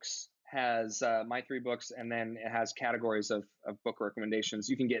shanesnow.com/books has my 3 books, and then it has categories of book recommendations.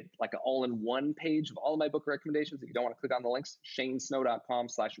 You can get like an all-in-one page of all of my book recommendations if you don't want to click on the links.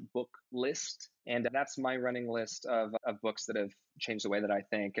 shanesnow.com/book list. And that's my running list of books that have changed the way that I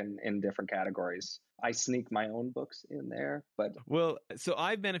think, and in different categories. I sneak my own books in there, but... Well, so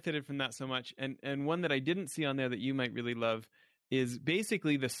I've benefited from that so much. And one that I didn't see on there that you might really love is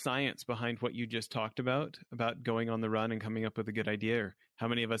basically the science behind what you just talked about going on the run and coming up with a good idea, or how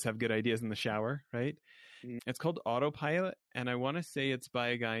many of us have good ideas in the shower, right? Mm-hmm. It's called Autopilot, and I want to say it's by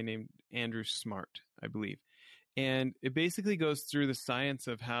a guy named Andrew Smart, I believe. And it basically goes through the science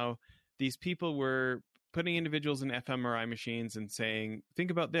of how these people were putting individuals in fMRI machines and saying,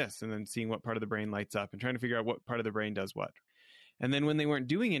 think about this, and then seeing what part of the brain lights up and trying to figure out what part of the brain does what. And then when they weren't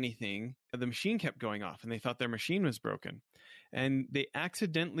doing anything, the machine kept going off and they thought their machine was broken. And they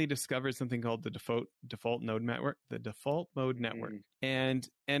accidentally discovered something called the default mode network. And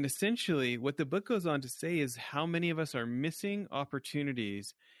essentially what the book goes on to say is how many of us are missing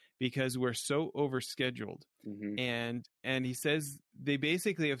opportunities because we're so overscheduled. And he says they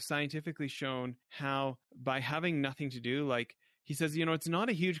basically have scientifically shown how by having nothing to do, like he says, it's not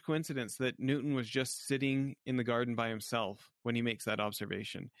a huge coincidence that Newton was just sitting in the garden by himself when he makes that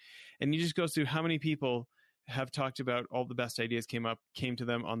observation. And he just goes through how many people have talked about all the best ideas came to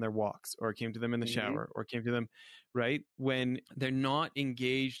them on their walks, or came to them in the shower, or came to them, right? When they're not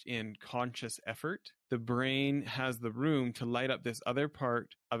engaged in conscious effort, the brain has the room to light up this other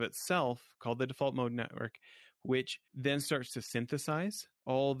part of itself called the default mode network, which then starts to synthesize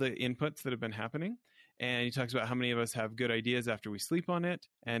all the inputs that have been happening. And he talks about how many of us have good ideas after we sleep on it,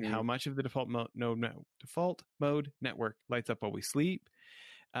 and how much of the default mode network lights up while we sleep.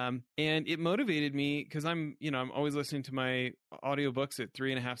 And it motivated me because I'm always listening to my audiobooks at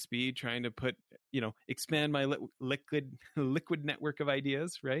 3.5 speed, trying to expand my liquid network of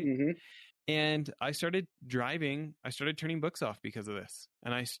ideas. Right. And I started turning books off because of this.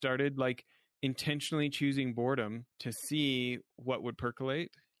 And I started intentionally choosing boredom to see what would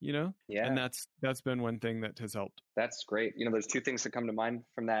percolate, Yeah. And that's been one thing that has helped. That's great. There's two things that come to mind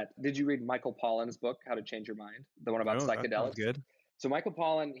from that. Did you read Michael Pollan's book, How to Change Your Mind? The one about psychedelics? That was good. So Michael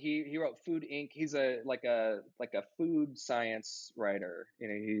Pollan, he wrote Food Inc. He's a food science writer.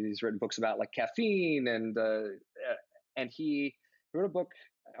 He's written books about caffeine, and he wrote a book,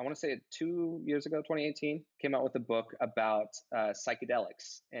 I want to say 2 years ago, 2018, came out with a book about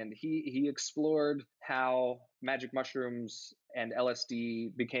psychedelics. And he explored how magic mushrooms and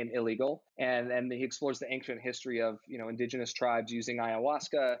LSD became illegal. And he explores the ancient history of, indigenous tribes using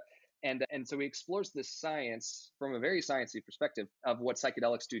ayahuasca. And so he explores this science from a very sciencey perspective of what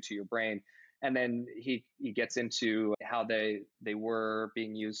psychedelics do to your brain. And then he gets into how they were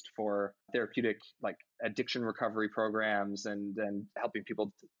being used for therapeutic, addiction recovery programs and helping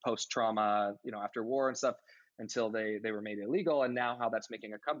people post-trauma, after war and stuff, until they were made illegal. And now how that's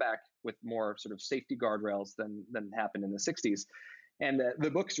making a comeback with more sort of safety guardrails than happened in the 60s. And the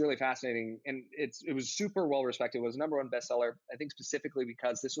book's really fascinating, and it was super well respected. It was a #1 bestseller, I think specifically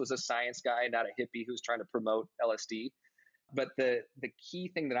because this was a science guy, not a hippie who's trying to promote LSD. But the key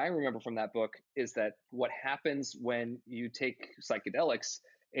thing that I remember from that book is that what happens when you take psychedelics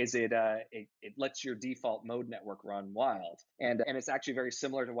is it lets your default mode network run wild. And it's actually very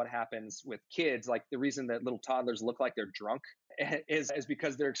similar to what happens with kids. Like the reason that little toddlers look like they're drunk is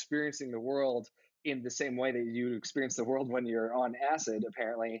because they're experiencing the world in the same way that you experience the world when you're on acid,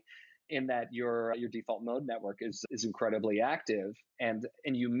 apparently, in that your default mode network is incredibly active, and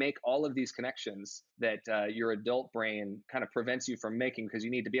you make all of these connections that your adult brain kind of prevents you from making, because you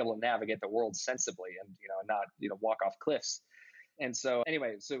need to be able to navigate the world sensibly and not walk off cliffs. And so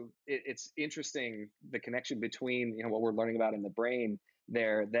anyway, it's interesting, the connection between what we're learning about in the brain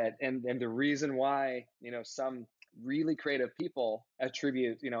there, that and the reason why some really creative people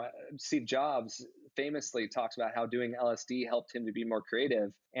attribute, Steve Jobs famously talks about how doing LSD helped him to be more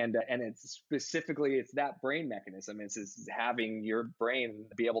creative. And it's that brain mechanism. It's having your brain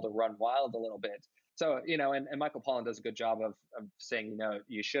be able to run wild a little bit. So, and Michael Pollan does a good job of saying,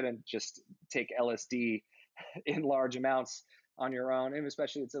 you shouldn't just take LSD in large amounts on your own, and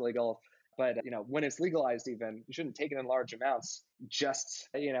especially it's illegal. But, when it's legalized, even, you shouldn't take it in large amounts just,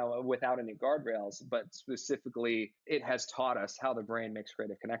 without any guardrails. But specifically, it has taught us how the brain makes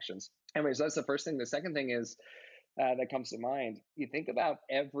creative connections. Anyways, that's the first thing. The second thing is that comes to mind. You think about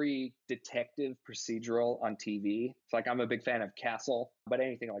every detective procedural on TV. It's I'm a big fan of Castle, but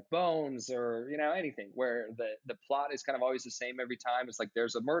anything like Bones or, anything where the plot is kind of always the same every time. It's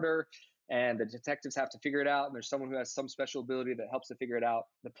there's a murder, and the detectives have to figure it out, and there's someone who has some special ability that helps to figure it out.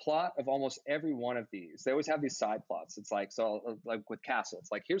 The plot of almost every one of these, they always have these side plots. It's so with Castle, it's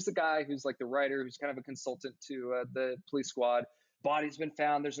here's the guy who's the writer, who's kind of a consultant to the police squad. Body's been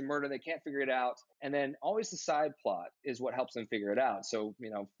found, there's a murder, they can't figure it out. And then always the side plot is what helps them figure it out. So,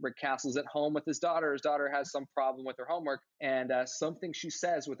 Rick Castle's at home with his daughter. His daughter has some problem with her homework, and something she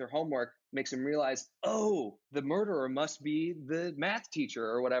says with her homework makes him realize, oh, the murderer must be the math teacher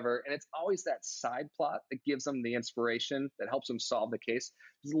or whatever. And it's always that side plot that gives them the inspiration that helps them solve the case.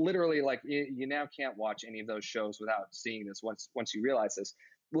 It's literally you now can't watch any of those shows without seeing this once you realize this.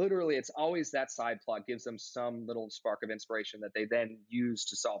 Literally, it's always that side plot gives them some little spark of inspiration that they then use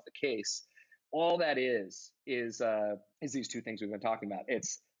to solve the case. all that is these two things we've been talking about.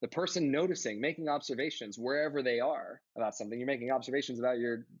 It's the person noticing, making observations wherever they are about something. You're making observations about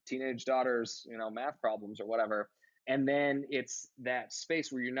your teenage daughter's, math problems or whatever. And then it's that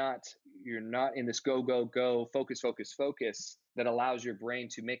space where you're not in this go, go, go, focus, focus, focus that allows your brain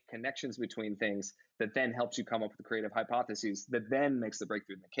to make connections between things that then helps you come up with creative hypotheses that then makes the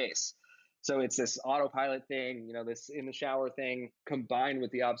breakthrough in the case. So it's this autopilot thing, this in the shower thing combined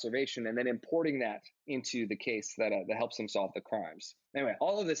with the observation and then importing that into the case that helps them solve the crimes. Anyway,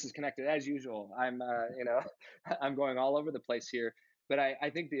 all of this is connected as usual. I'm going all over the place here. But I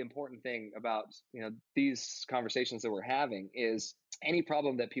think the important thing about these conversations that we're having is any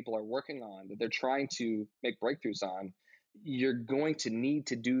problem that people are working on, that they're trying to make breakthroughs on, you're going to need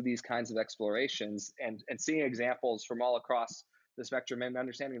to do these kinds of explorations and seeing examples from all across the spectrum and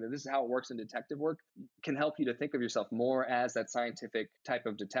understanding that this is how it works in detective work can help you to think of yourself more as that scientific type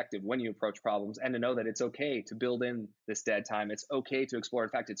of detective when you approach problems, and to know that it's okay to build in this dead time. It's okay to explore. In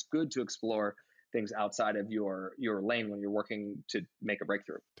fact, it's good to explore things outside of your lane when you're working to make a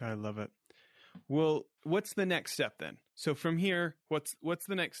breakthrough. I love it. Well, what's the next step then? So from here, what's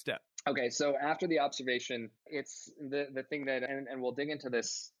the next step? Okay, so after the observation, it's the thing that, and we'll dig into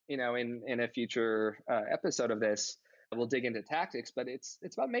this, in a future episode of this. We'll dig into tactics, but it's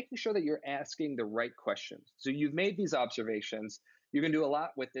about making sure that you're asking the right questions. So you've made these observations. You can do a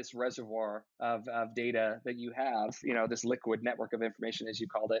lot with this reservoir of data that you have, this liquid network of information, as you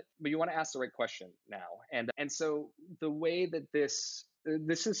called it. But you want to ask the right question now. And so the way that this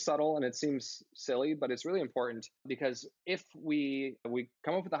is subtle and it seems silly, but it's really important, because if we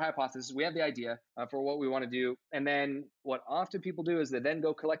come up with a hypothesis, we have the idea for what we want to do, and then what often people do is they then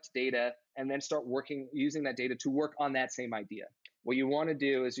go collect data and then start using that data to work on that same idea. What you want to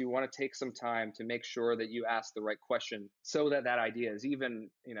do is you want to take some time to make sure that you ask the right question so that idea is even,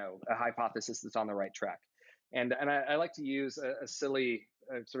 a hypothesis that's on the right track. And I like to use a silly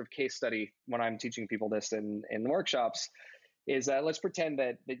sort of case study when I'm teaching people this in workshops. Is let's pretend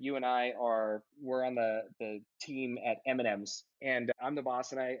that you and we're on the team at M&M's, and I'm the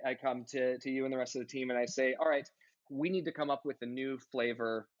boss, and I come to you and the rest of the team and I say, all right, we need to come up with a new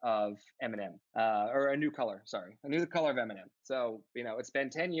flavor of M&M, or a new color of M&M. So, it's been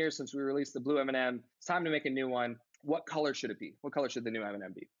 10 years since we released the blue M&M. It's time to make a new one. What color should it be? What color should the new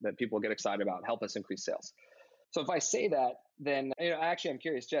M&M be that people get excited about, help us increase sales? So if I say that, then I'm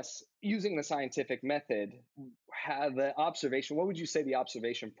curious, Jess, using the scientific method, what would you say the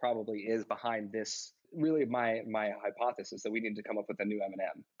observation probably is behind this? Really, my hypothesis that we need to come up with a new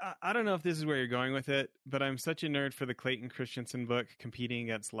M&M. I don't know if this is where you're going with it, but I'm such a nerd for the Clayton Christensen book, Competing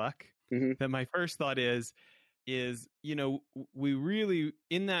Against Luck, that my first thought is, we really,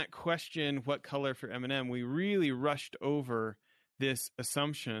 in that question, what color for M&M, we really rushed over this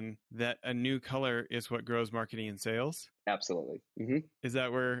assumption that a new color is what grows marketing and sales. Absolutely. Is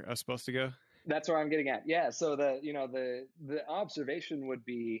that where I was supposed to go? That's where I'm getting at. Yeah. So the observation would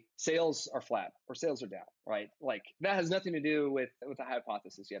be sales are flat or sales are down, right? Like that has nothing to do with the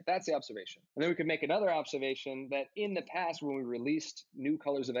hypothesis yet. That's the observation. And then we could make another observation that in the past, when we released new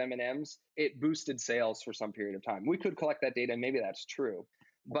colors of M&Ms, it boosted sales for some period of time. We could collect that data and maybe that's true.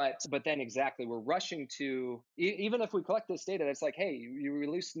 But then exactly, we're rushing to, even if we collect this data, that's like, hey, you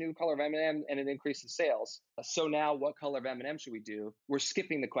release a new color of M&M and it increases sales. So now what color of M&M should we do? We're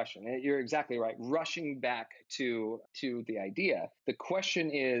skipping the question. You're exactly right. Rushing back to the idea. The question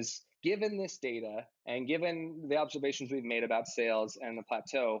is, given this data and given the observations we've made about sales and the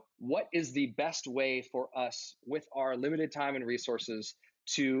plateau, what is the best way for us with our limited time and resources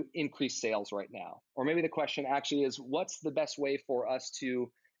to increase sales right now? Or maybe the question actually is, what's the best way for us to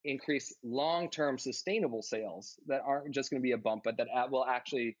increase long-term sustainable sales that aren't just going to be a bump, but that will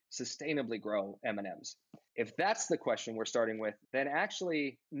actually sustainably grow M&Ms? If that's the question we're starting with, then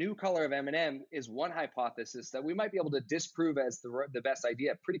actually new color of M&M is one hypothesis that we might be able to disprove as the best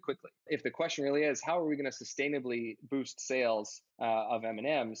idea pretty quickly. If the question really is, how are we going to sustainably boost sales of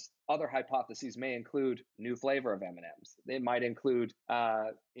M&Ms? Other hypotheses may include new flavor of M&Ms. They might include,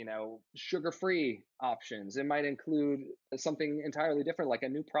 sugar-free options. It might include something entirely different, like a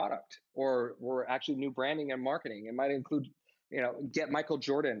new product, or actually new branding and marketing. It might include, get Michael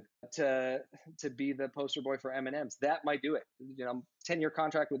Jordan to be the poster boy for M&Ms. That might do it. 10-year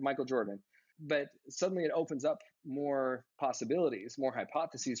contract with Michael Jordan. But suddenly it opens up more possibilities, more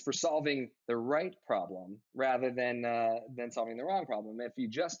hypotheses for solving the right problem rather than solving the wrong problem. If you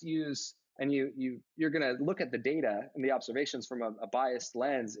just use And you're going to look at the data and the observations from a biased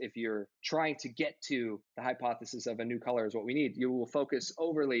lens. If you're trying to get to the hypothesis of a new color is what we need, you will focus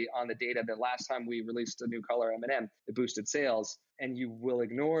overly on the data that last time we released a new color M&M, it boosted sales, and you will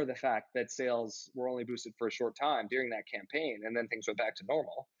ignore the fact that sales were only boosted for a short time during that campaign, and then things went back to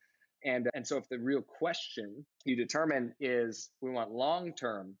normal. And so if the real question you determine is we want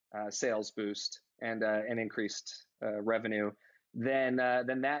long-term sales boost and increased revenue, then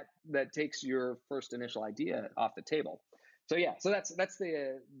that takes your first initial idea off the table. So yeah, so that's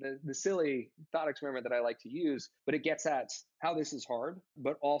the silly thought experiment that I like to use, but it gets at how this is hard,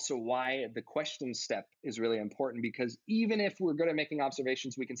 but also why the question step is really important, because even if we're good at making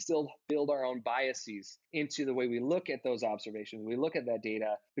observations, we can still build our own biases into the way we look at those observations. We look at that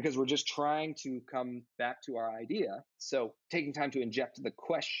data because we're just trying to come back to our idea. So taking time to inject the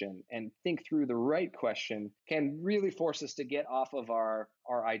question and think through the right question can really force us to get off of our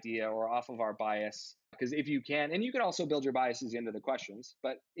idea or off of our bias. Because if you can, and you can also build your biases into the questions,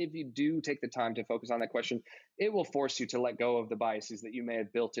 but if you do take the time to focus on that question, it will force you to let go of the biases that you may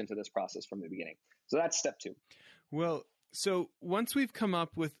have built into this process from the beginning. So that's step 2. Well, so once we've come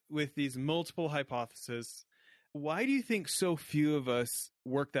up with these multiple hypotheses, why do you think so few of us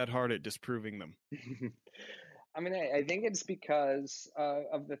work that hard at disproving them? I mean, I think it's because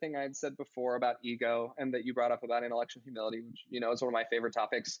of the thing I had said before about ego, and that you brought up about intellectual humility, which, is one of my favorite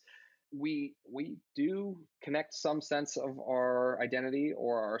topics. We do connect some sense of our identity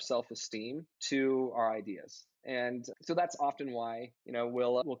or our self-esteem to our ideas. And so that's often why,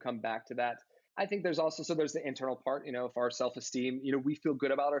 we'll come back to that. I think there's the internal part, if our self-esteem, we feel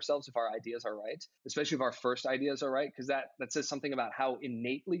good about ourselves if our ideas are right, especially if our first ideas are right, because that says something about how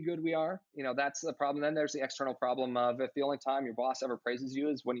innately good we are. That's the problem. Then there's the external problem of if the only time your boss ever praises you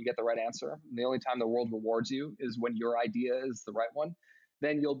is when you get the right answer, and the only time the world rewards you is when your idea is the right one,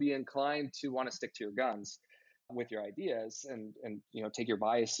 then you'll be inclined to want to stick to your guns with your ideas and take your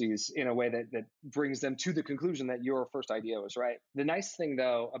biases in a way that brings them to the conclusion that your first idea was right. The nice thing,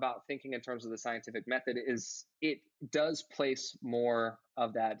 though, about thinking in terms of the scientific method is it does place more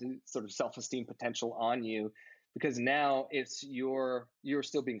of that sort of self-esteem potential on you, because now it's you're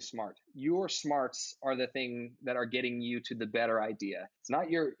still being smart. Your smarts are the thing that are getting you to the better idea. It's not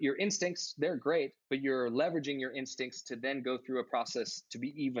your instincts. They're great, but you're leveraging your instincts to then go through a process to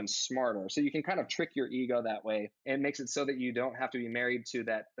be even smarter. So you can kind of trick your ego that way. And it makes it so that you don't have to be married to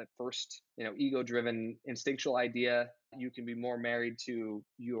that first, ego-driven instinctual idea. You can be more married to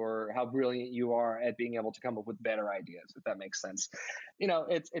how brilliant you are at being able to come up with better ideas, if that makes sense.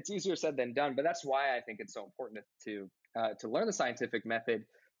 It's easier said than done, but that's why I think it's so important to learn the scientific method,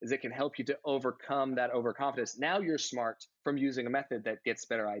 is it can help you to overcome that overconfidence. Now you're smart from using a method that gets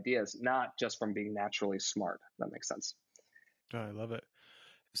better ideas, not just from being naturally smart. If that makes sense. Oh, I love it.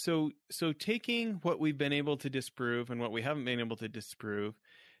 So taking what we've been able to disprove and what we haven't been able to disprove,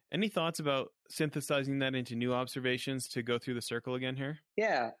 any thoughts about synthesizing that into new observations to go through the circle again here?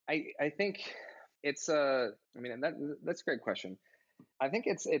 Yeah, I think it's that's a great question. I think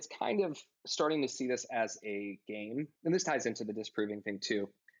it's kind of starting to see this as a game, and this ties into the disproving thing too.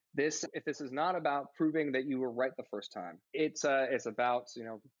 If this is not about proving that you were right the first time, it's about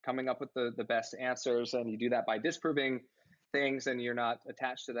coming up with the best answers, and you do that by disproving things and you're not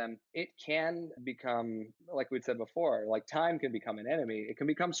attached to them. It can become, like we'd said before, like time can become an enemy. It can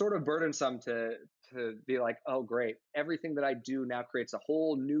become sort of burdensome to be like, oh great, everything that I do now creates a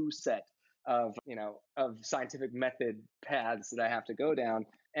whole new set of scientific method paths that I have to go down.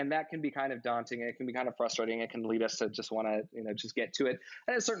 And that can be kind of daunting, and it can be kind of frustrating. It can lead us to just want to just get to it.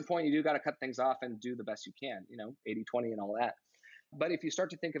 And at a certain point, you do got to cut things off and do the best you can, 80-20 and all that. But if you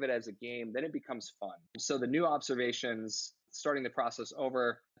start to think of it as a game, then it becomes fun. So the new observations, starting the process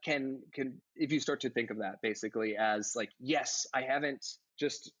over, can if you start to think of that basically as like, yes, I haven't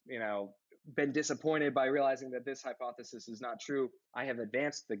just, been disappointed by realizing that this hypothesis is not true. I have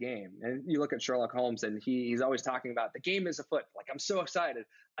advanced the game. And you look at Sherlock Holmes, and he's always talking about the game is afoot. Like, I'm so excited.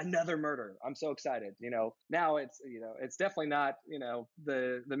 Another murder. I'm so excited. Now it's definitely not,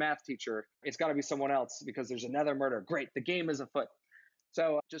 the math teacher. It's got to be someone else because there's another murder. Great. The game is afoot.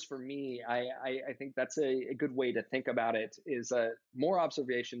 So just for me, I think that's a good way to think about it, is more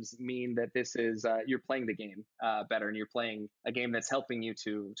observations mean that this is you're playing the game better, and you're playing a game that's helping you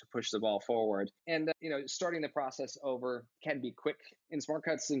to push the ball forward. And starting the process over can be quick. In Smart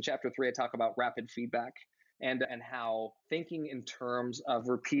Cuts in Chapter 3, I talk about rapid feedback. and how thinking in terms of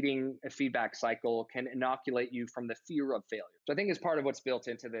repeating a feedback cycle can inoculate you from the fear of failure. So I think is part of what's built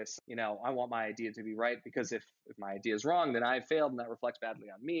into this. I want my idea to be right, because if my idea is wrong, then I failed and that reflects badly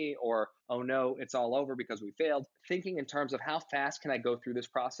on me, or, oh no, it's all over because we failed. Thinking in terms of how fast can I go through this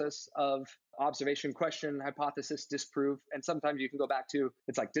process of observation, question, hypothesis, disprove. And sometimes you can go back to,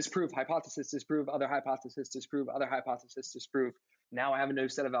 it's like disprove, hypothesis, disprove, other hypothesis, disprove, other hypothesis, disprove. Now I have a new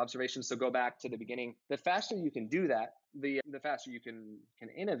set of observations, so go back to the beginning. The faster you can do that, the faster you can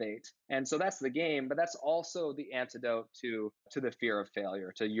innovate. And so that's the game, but that's also the antidote to the fear of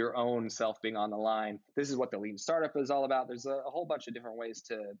failure, to your own self being on the line. This is what the lean startup is all about. There's a whole bunch of different ways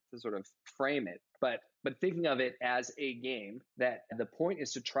to sort of frame it. But thinking of it as a game, that the point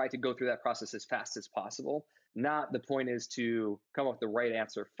is to try to go through that process as fast as possible. Not the point is to come up with the right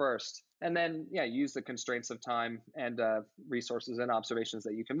answer first, and then use the constraints of time and resources and observations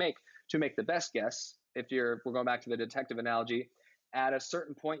that you can make to make the best guess. If we're going back to the detective analogy, at a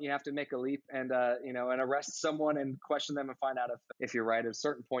certain point you have to make a leap and and arrest someone and question them and find out if you're right. At a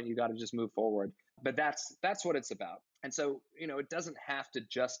certain point you got to just move forward. But that's what it's about. And so it doesn't have to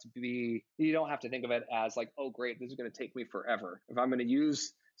just be. You don't have to think of it as like, oh great, this is going to take me forever. If I'm going to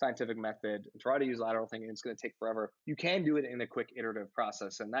use scientific method and try to use lateral thinking, it's going to take forever. You can do it in a quick iterative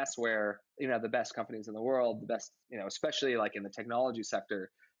process. And that's where, the best companies in the world, the best, especially like in the technology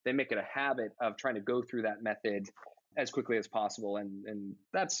sector, they make it a habit of trying to go through that method as quickly as possible. And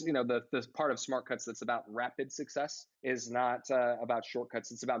that's, the part of Smart Cuts that's about rapid success is not about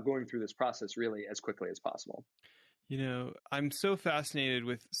shortcuts. It's about going through this process really as quickly as possible. I'm so fascinated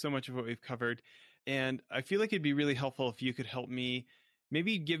with so much of what we've covered. And I feel like it'd be really helpful if you could help me,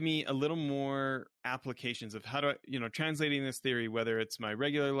 maybe give me a little more applications of how to, translating this theory, whether it's my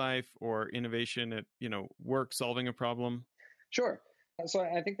regular life or innovation at, work, solving a problem. Sure. So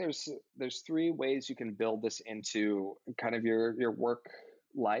I think there's three ways you can build this into kind of your work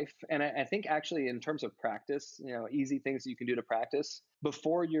life. And I think actually in terms of practice, easy things that you can do to practice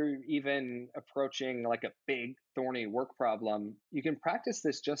before you're even approaching like a big thorny work problem, you can practice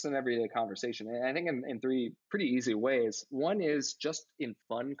this just in everyday conversation. And I think in three pretty easy ways. One is just in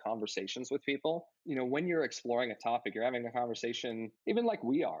fun conversations with people. When you're exploring a topic, you're having a conversation, even like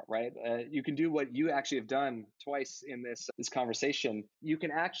we are, right? You can do what you actually have done twice in this conversation. You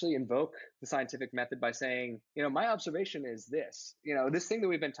can actually invoke the scientific method by saying, my observation is this, this thing that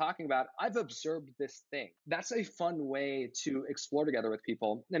we've been talking about, I've observed this thing. That's a fun way to explore together with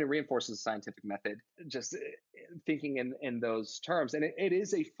people. And it reinforces the scientific method, just thinking in those terms. And it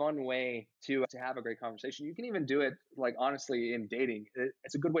is a fun way to have a great conversation. You can even do it, like, honestly, in dating.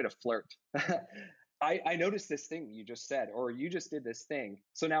 It's a good way to flirt. I noticed this thing you just said, or you just did this thing.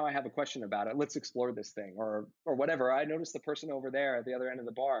 So now I have a question about it. Let's explore this thing, or whatever. I noticed the person over there at the other end of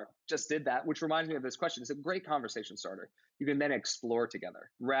the bar just did that, which reminds me of this question. It's a great conversation starter. You can then explore together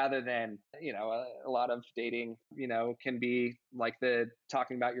rather than, a lot of dating, can be like the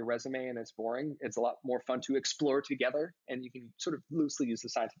talking about your resume and it's boring. It's a lot more fun to explore together, and you can sort of loosely use the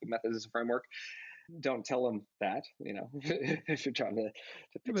scientific method as a framework. Don't tell them that, if you're trying to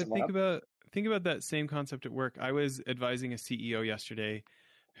pick someone up. Think about that same concept at work. I was advising a CEO yesterday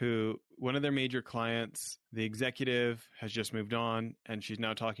who, one of their major clients, the executive has just moved on and she's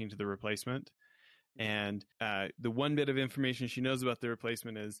now talking to the replacement. And the one bit of information she knows about the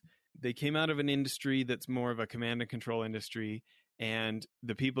replacement is they came out of an industry that's more of a command and control industry. And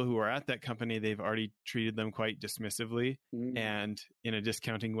the people who are at that company, they've already treated them quite dismissively and in a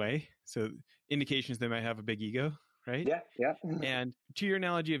discounting way. So indications they might have a big ego, right? Yeah. And to your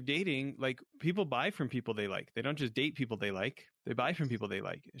analogy of dating, like, people buy from people they like. They don't just date people they like. They buy from people they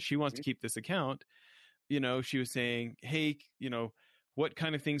like. She wants to keep this account. She was saying, hey, what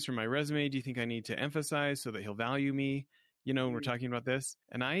kind of things from my resume do you think I need to emphasize so that he'll value me? When we're talking about this.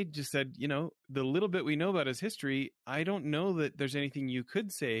 And I just said, the little bit we know about his history, I don't know that there's anything you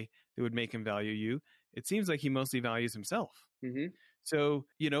could say that would make him value you. It seems like he mostly values himself. Mm-hmm. So,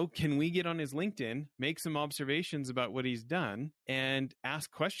 can we get on his LinkedIn, make some observations about what he's done, and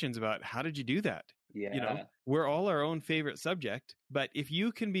ask questions about how did you do that? Yeah. We're all our own favorite subject, but if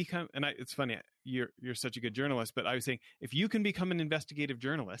you can become, and it's funny, you're such a good journalist, but I was saying, if you can become an investigative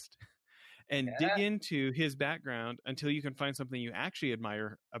journalist and dig into his background until you can find something you actually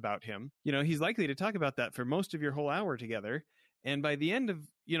admire about him, he's likely to talk about that for most of your whole hour together. And by the end of,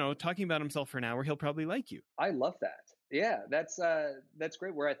 talking about himself for an hour, he'll probably like you. I love that. Yeah, that's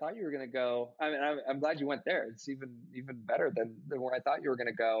great. Where I thought you were going to go. I mean, I'm glad you went there. It's even better than where I thought you were going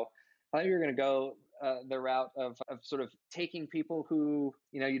to go. I thought you were going to go the route of sort of taking people who,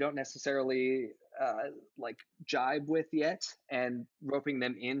 you don't necessarily like jibe with yet, and roping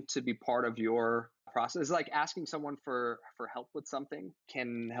them in to be part of your process. Like asking someone for help with something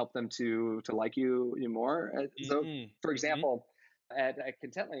can help them to like you more. So, for Mm-hmm. example, at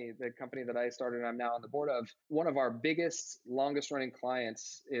Contently, the company that I started and I'm now on the board of, one of our biggest, longest running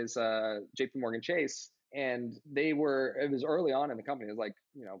clients is JP Morgan Chase. And it was early on in the company. It was like,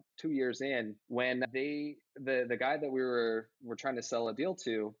 2 years in, when the guy that were trying to sell a deal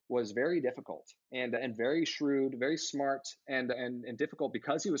to was very difficult and very shrewd, very smart, and difficult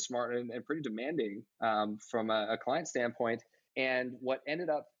because he was smart and pretty demanding from a client standpoint. And what ended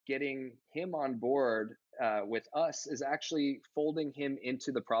up getting him on board with us is actually folding him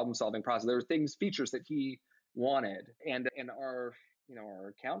into the problem solving process. There were features that he wanted, and our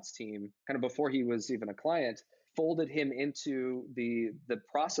accounts team, kind of before he was even a client, folded him into the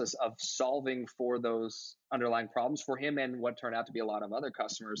process of solving for those underlying problems for him and what turned out to be a lot of other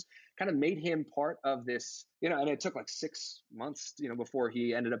customers. Kind of made him part of this, and it took like 6 months, before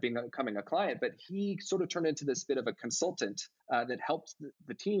he ended up becoming a client, but he sort of turned into this bit of a consultant that helped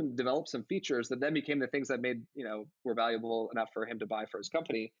the team develop some features that then became the things that made, were valuable enough for him to buy for his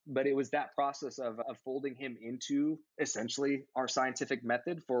company. But it was that process of folding him into essentially our scientific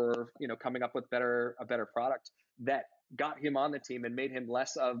method for, coming up with a better product that got him on the team and made him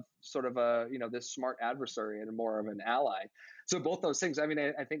less of sort of this smart adversary and more of an ally. So both those things, I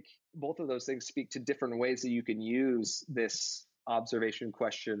think both of those things speak to different ways that you can use this observation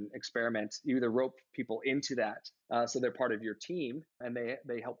question experiment. You either rope people into that so they're part of your team and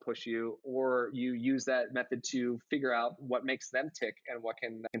they help push you, or you use that method to figure out what makes them tick and what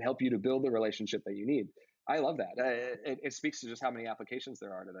can help you to build the relationship that you need. I love that. It speaks to just how many applications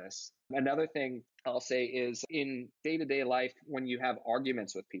there are to this. Another thing I'll say is, in day-to-day life, when you have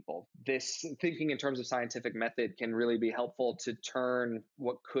arguments with people, this thinking in terms of scientific method can really be helpful to turn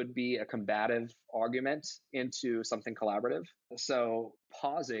what could be a combative argument into something collaborative. So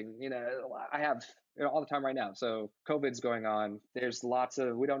pausing, I have all the time right now. So COVID's going on. There's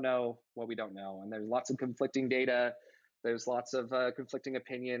we don't know what we don't know. And there's lots of conflicting data. There's lots of conflicting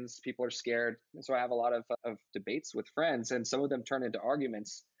opinions. People are scared. And so I have a lot of debates with friends, and some of them turn into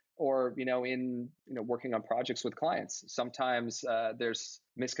arguments. Or, in working on projects with clients, sometimes there's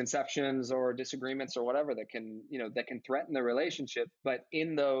misconceptions or disagreements or whatever that can threaten the relationship. But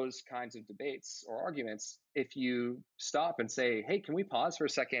in those kinds of debates or arguments, if you stop and say, hey, can we pause for a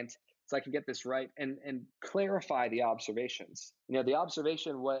second so I can get this right, and clarify the observations. The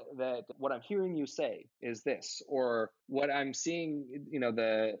observation, what I'm hearing you say is this, or what I'm seeing,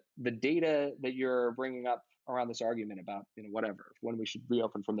 the data that you're bringing up around this argument about, whatever, when we should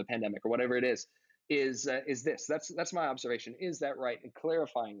reopen from the pandemic or whatever it is this. That's my observation. Is that right? And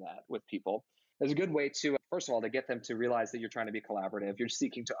clarifying that with people is a good way to, first of all, to get them to realize that you're trying to be collaborative. You're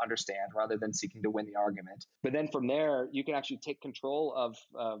seeking to understand rather than seeking to win the argument. But then from there, you can actually take control of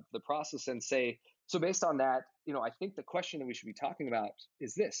the process and say, so based on that, I think the question that we should be talking about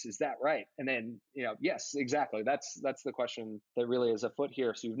is this. Is that right? And then, yes, exactly. That's the question that really is afoot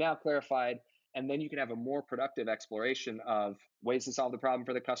here. So you've now clarified, and then you can have a more productive exploration of ways to solve the problem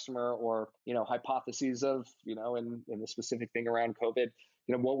for the customer, or, hypotheses of, in the specific thing around COVID,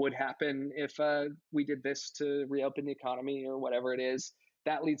 what would happen if we did this to reopen the economy or whatever it is.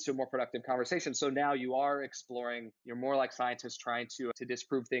 That leads to a more productive conversation. So now you are exploring, you're more like scientists trying to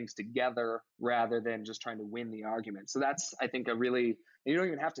disprove things together rather than just trying to win the argument. So that's, I think, you don't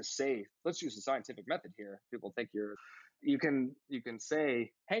even have to say, let's use the scientific method here. People think you can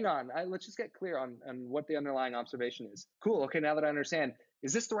say, hang on, let's just get clear on what the underlying observation is. Cool. Okay. Now that I understand,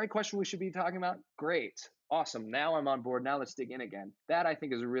 is this the right question we should be talking about? Great. Awesome. Now I'm on board. Now let's dig in again. That, I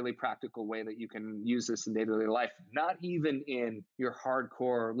think, is a really practical way that you can use this in day-to-day life, not even in your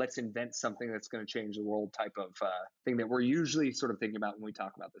hardcore, let's invent something that's going to change the world type of thing that we're usually sort of thinking about when we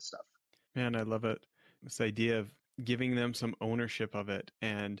talk about this stuff. Man, I love it. This idea of giving them some ownership of it.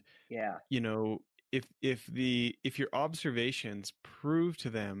 And, yeah, if your observations prove to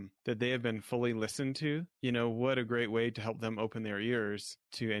them that they have been fully listened to, what a great way to help them open their ears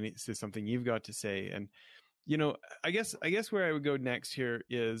to something you've got to say. And, I guess where I would go next here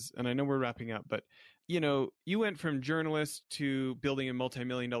is, and I know we're wrapping up, but you went from journalist to building a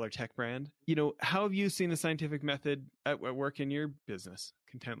multi-million-dollar tech brand. How have you seen the scientific method at work in your business,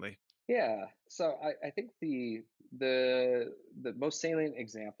 Contently? Yeah. So I think the most salient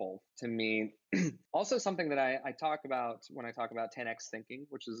example to me, also something that I talk about when I talk about 10x thinking,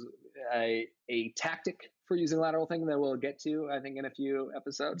 which is a tactic for using lateral thinking that we'll get to, I think, in a few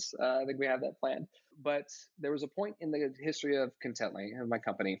episodes. I think we have that planned. But there was a point in the history of Contently, of my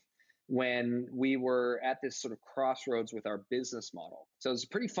company, when we were at this sort of crossroads with our business model. So it's a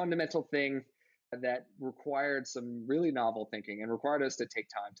pretty fundamental thing that required some really novel thinking and required us to take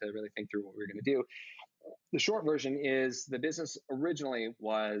time to really think through what we were going to do. The short version is the business originally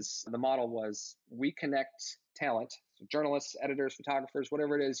was, the model was, we connect talent, so journalists, editors, photographers,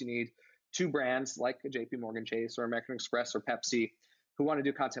 whatever it is you need, to brands like a JP Morgan Chase or American Express or Pepsi who want to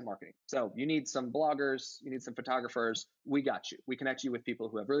do content marketing. So you need some bloggers, you need some photographers, we got you. We connect you with people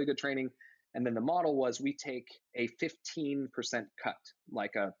who have really good training. And then the model was we take a 15% cut,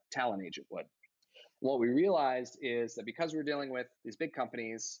 like a talent agent would. What we realized is that because we were dealing with these big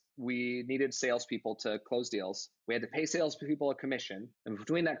companies, we needed salespeople to close deals. We had to pay salespeople a commission. And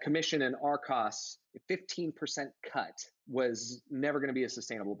between that commission and our costs, a 15% cut was never going to be a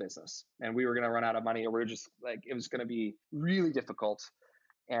sustainable business. And we were going to run out of money, or we were just like, it was going to be really difficult.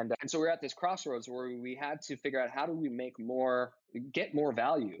 And so we're at this crossroads where we had to figure out how do we get more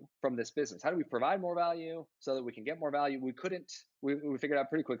value from this business? How do we provide more value so that we can get more value? We figured out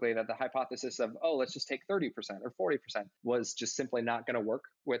pretty quickly that the hypothesis of, let's just take 30% or 40% was just simply not going to work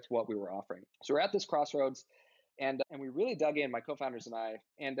with what we were offering. So we're at this crossroads. And we really dug in, my co-founders and I,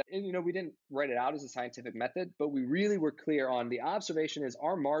 and we didn't write it out as a scientific method, but we really were clear on the observation is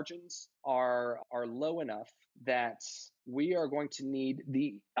our margins are low enough that we are going to need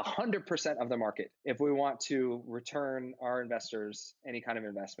the 100% of the market if we want to return our investors any kind of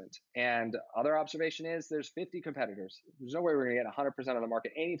investment. And other observation is there's 50 competitors. There's no way we're going to get 100% of the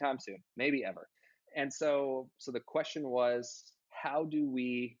market anytime soon, maybe ever. And so the question was, how do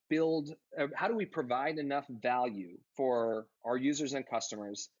we provide enough value for our users and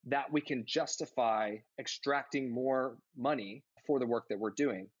customers that we can justify extracting more money for the work that we're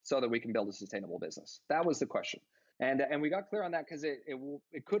doing so that we can build a sustainable business? That was the question. And we got clear on that because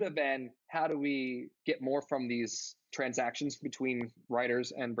it could have been, how do we get more from these transactions between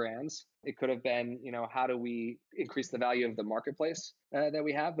writers and brands? It could have been, how do we increase the value of the marketplace that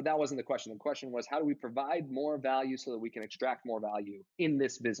we have? But that wasn't the question. The question was, how do we provide more value so that we can extract more value in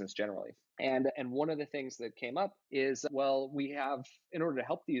this business generally? And one of the things that came up is, we have, in order to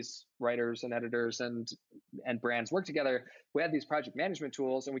help these writers and editors and brands work together, we have these project management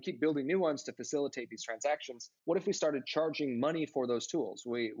tools, and we keep building new ones to facilitate these transactions. What if we started charging money for those tools?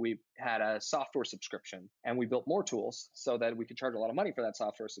 We had a software subscription, and we built more tools so that we could charge a lot of money for that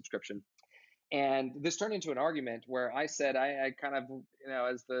software subscription. And this turned into an argument where I said, I kind of,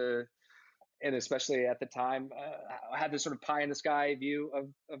 and especially at the time, I had this sort of pie in the sky view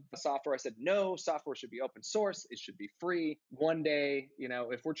of the software. I said, no, software should be open source. It should be free. One day,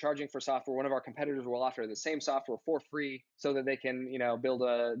 if we're charging for software, one of our competitors will offer the same software for free so that they can, build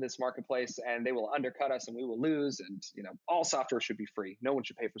this marketplace, and they will undercut us and we will lose. And, all software should be free. No one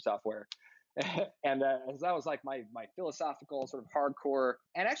should pay for software. And that was like my philosophical sort of hardcore,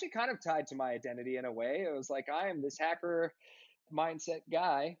 and actually kind of tied to my identity in a way. It was like, I am this hacker mindset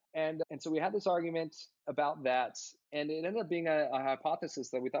guy. And so we had this argument about that, and it ended up being a hypothesis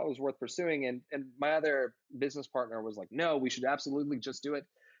that we thought was worth pursuing. And my other business partner was like, no, we should absolutely just do it.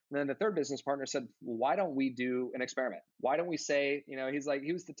 And then the third business partner said, well, why don't we do an experiment? Why don't we say,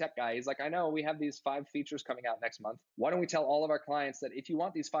 he was the tech guy. He's like, I know we have these 5 features coming out next month. Why don't we tell all of our clients that if you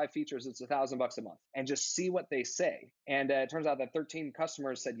want these 5 features, it's $1,000 a month, and just see what they say? And it turns out that 13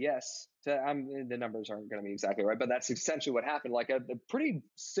 customers said yes. The numbers aren't going to be exactly right, but that's essentially what happened. Like a pretty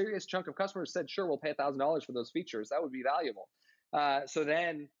serious chunk of customers said, sure, we'll pay $1,000 for those features. That would be valuable. So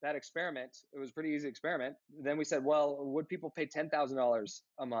then that experiment, it was a pretty easy experiment. Then we said, well, would people pay $10,000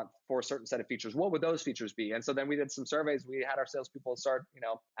 a month for a certain set of features? What would those features be? And so then we did some surveys. We had our salespeople start,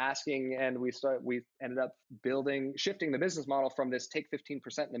 asking, and we ended up shifting the business model from this take 15%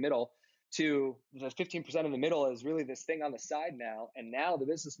 in the middle to the 15% in the middle is really this thing on the side now. And now the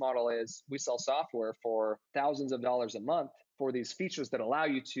business model is we sell software for thousands of dollars a month for these features that allow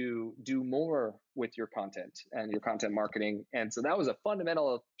you to do more with your content and your content marketing. And so that was a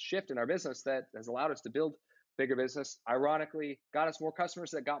fundamental shift in our business that has allowed us to build bigger business. Ironically, got us more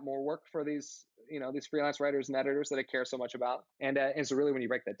customers that got more work for these freelance writers and editors that I care so much about. And so really, when you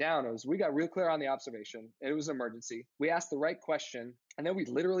break that down, we got real clear on the observation. It was an emergency. We asked the right question, and then we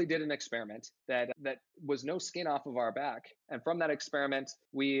literally did an experiment that was no skin off of our back. And from that experiment,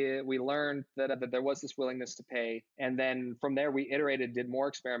 we learned that there was this willingness to pay. And then from there, we iterated, did more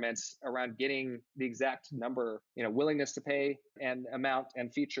experiments around getting the exact number, willingness to pay and amount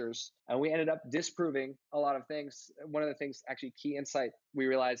and features. And we ended up disproving a lot of things. One of the things, actually key insight we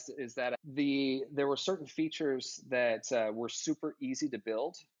realized, is that there were certain features that were super easy to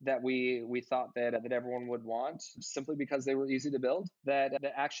build that we thought that everyone would want simply because they were easy to build, that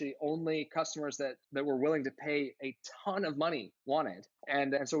actually only customers that were willing to pay a ton of money wanted.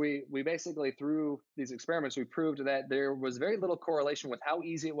 And so we basically, through these experiments, we proved that there was very little correlation with how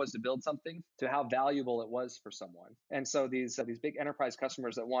easy it was to build something to how valuable it was for someone. And so these big enterprise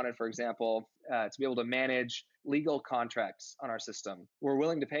customers that wanted, for example, to be able to manage legal contracts on our system were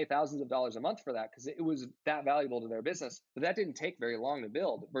willing to pay thousands of dollars a month for that because it was that valuable to their business. But that didn't take very long to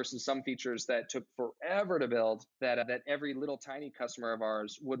build versus some features that took forever to build that every little tiny customer of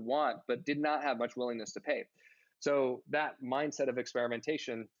ours would want, but did not have much willingness to pay. So that mindset of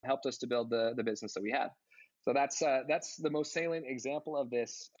experimentation helped us to build the business that we had. So that's the most salient example of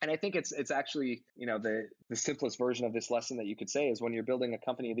this. And I think it's actually, the simplest version of this lesson that you could say is when you're building a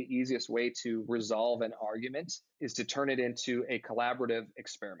company, the easiest way to resolve an argument is to turn it into a collaborative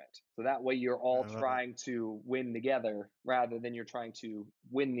experiment. So that way you're all trying to win together rather than you're trying to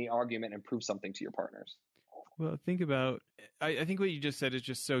win the argument and prove something to your partners. Well, I think what you just said is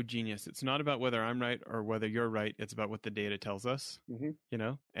just so genius. It's not about whether I'm right or whether you're right. It's about what the data tells us,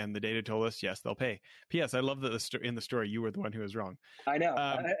 and the data told us, yes, they'll pay. P.S. I love that in the story, you were the one who was wrong. I know.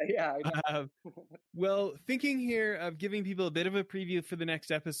 Yeah. I know. Well, thinking here of giving people a bit of a preview for the next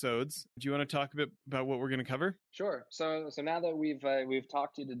episodes, do you want to talk a bit about what we're going to cover? Sure. So now that we've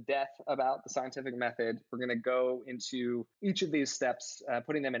talked you to death about the scientific method, we're going to go into each of these steps,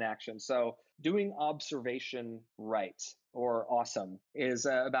 putting them in action. So doing observation right or awesome is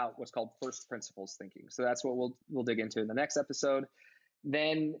about what's called first principles thinking. So that's what we'll dig into in the next episode.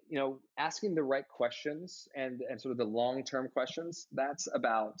 Then, asking the right questions and sort of the long-term questions, that's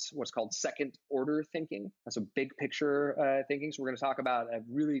about what's called second order thinking. That's a big picture thinking. So we're going to talk about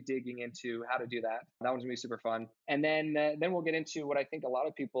really digging into how to do that. That one's going to be super fun. And then we'll get into what I think a lot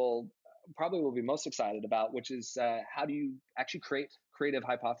of people probably will be most excited about, which is how do you actually create creative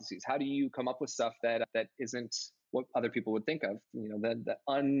hypotheses? How do you come up with stuff that isn't what other people would think of, the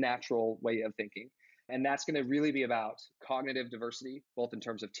unnatural way of thinking? And that's going to really be about cognitive diversity, both in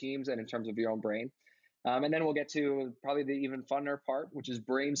terms of teams and in terms of your own brain. And then we'll get to probably the even funner part, which is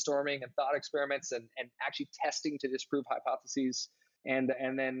brainstorming and thought experiments and actually testing to disprove hypotheses. And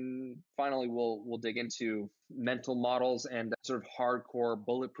then finally, we'll dig into mental models and sort of hardcore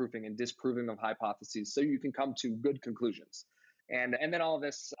bulletproofing and disproving of hypotheses so you can come to good conclusions. And then all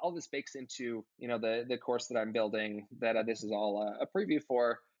this bakes into the course that I'm building that this is all a preview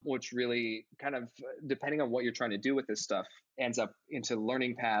for, which really kind of, depending on what you're trying to do with this stuff, ends up into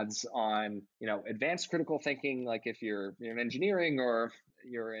learning paths on advanced critical thinking. Like if you're in engineering or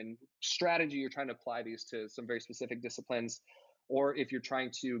you're in strategy, you're trying to apply these to some very specific disciplines. Or if you're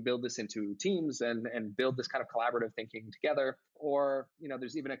trying to build this into teams and build this kind of collaborative thinking together, or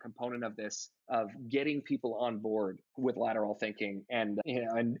there's even a component of this of getting people on board with lateral thinking and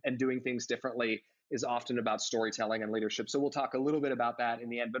doing things differently is often about storytelling and leadership. So we'll talk a little bit about that in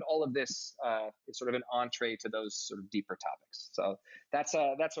the end, but all of this is sort of an entree to those sort of deeper topics. So that's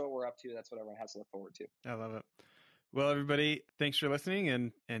what we're up to. That's what everyone has to look forward to. I love it. Well, everybody, thanks for listening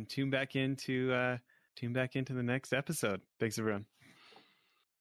and tune back into the next episode. Thanks, everyone.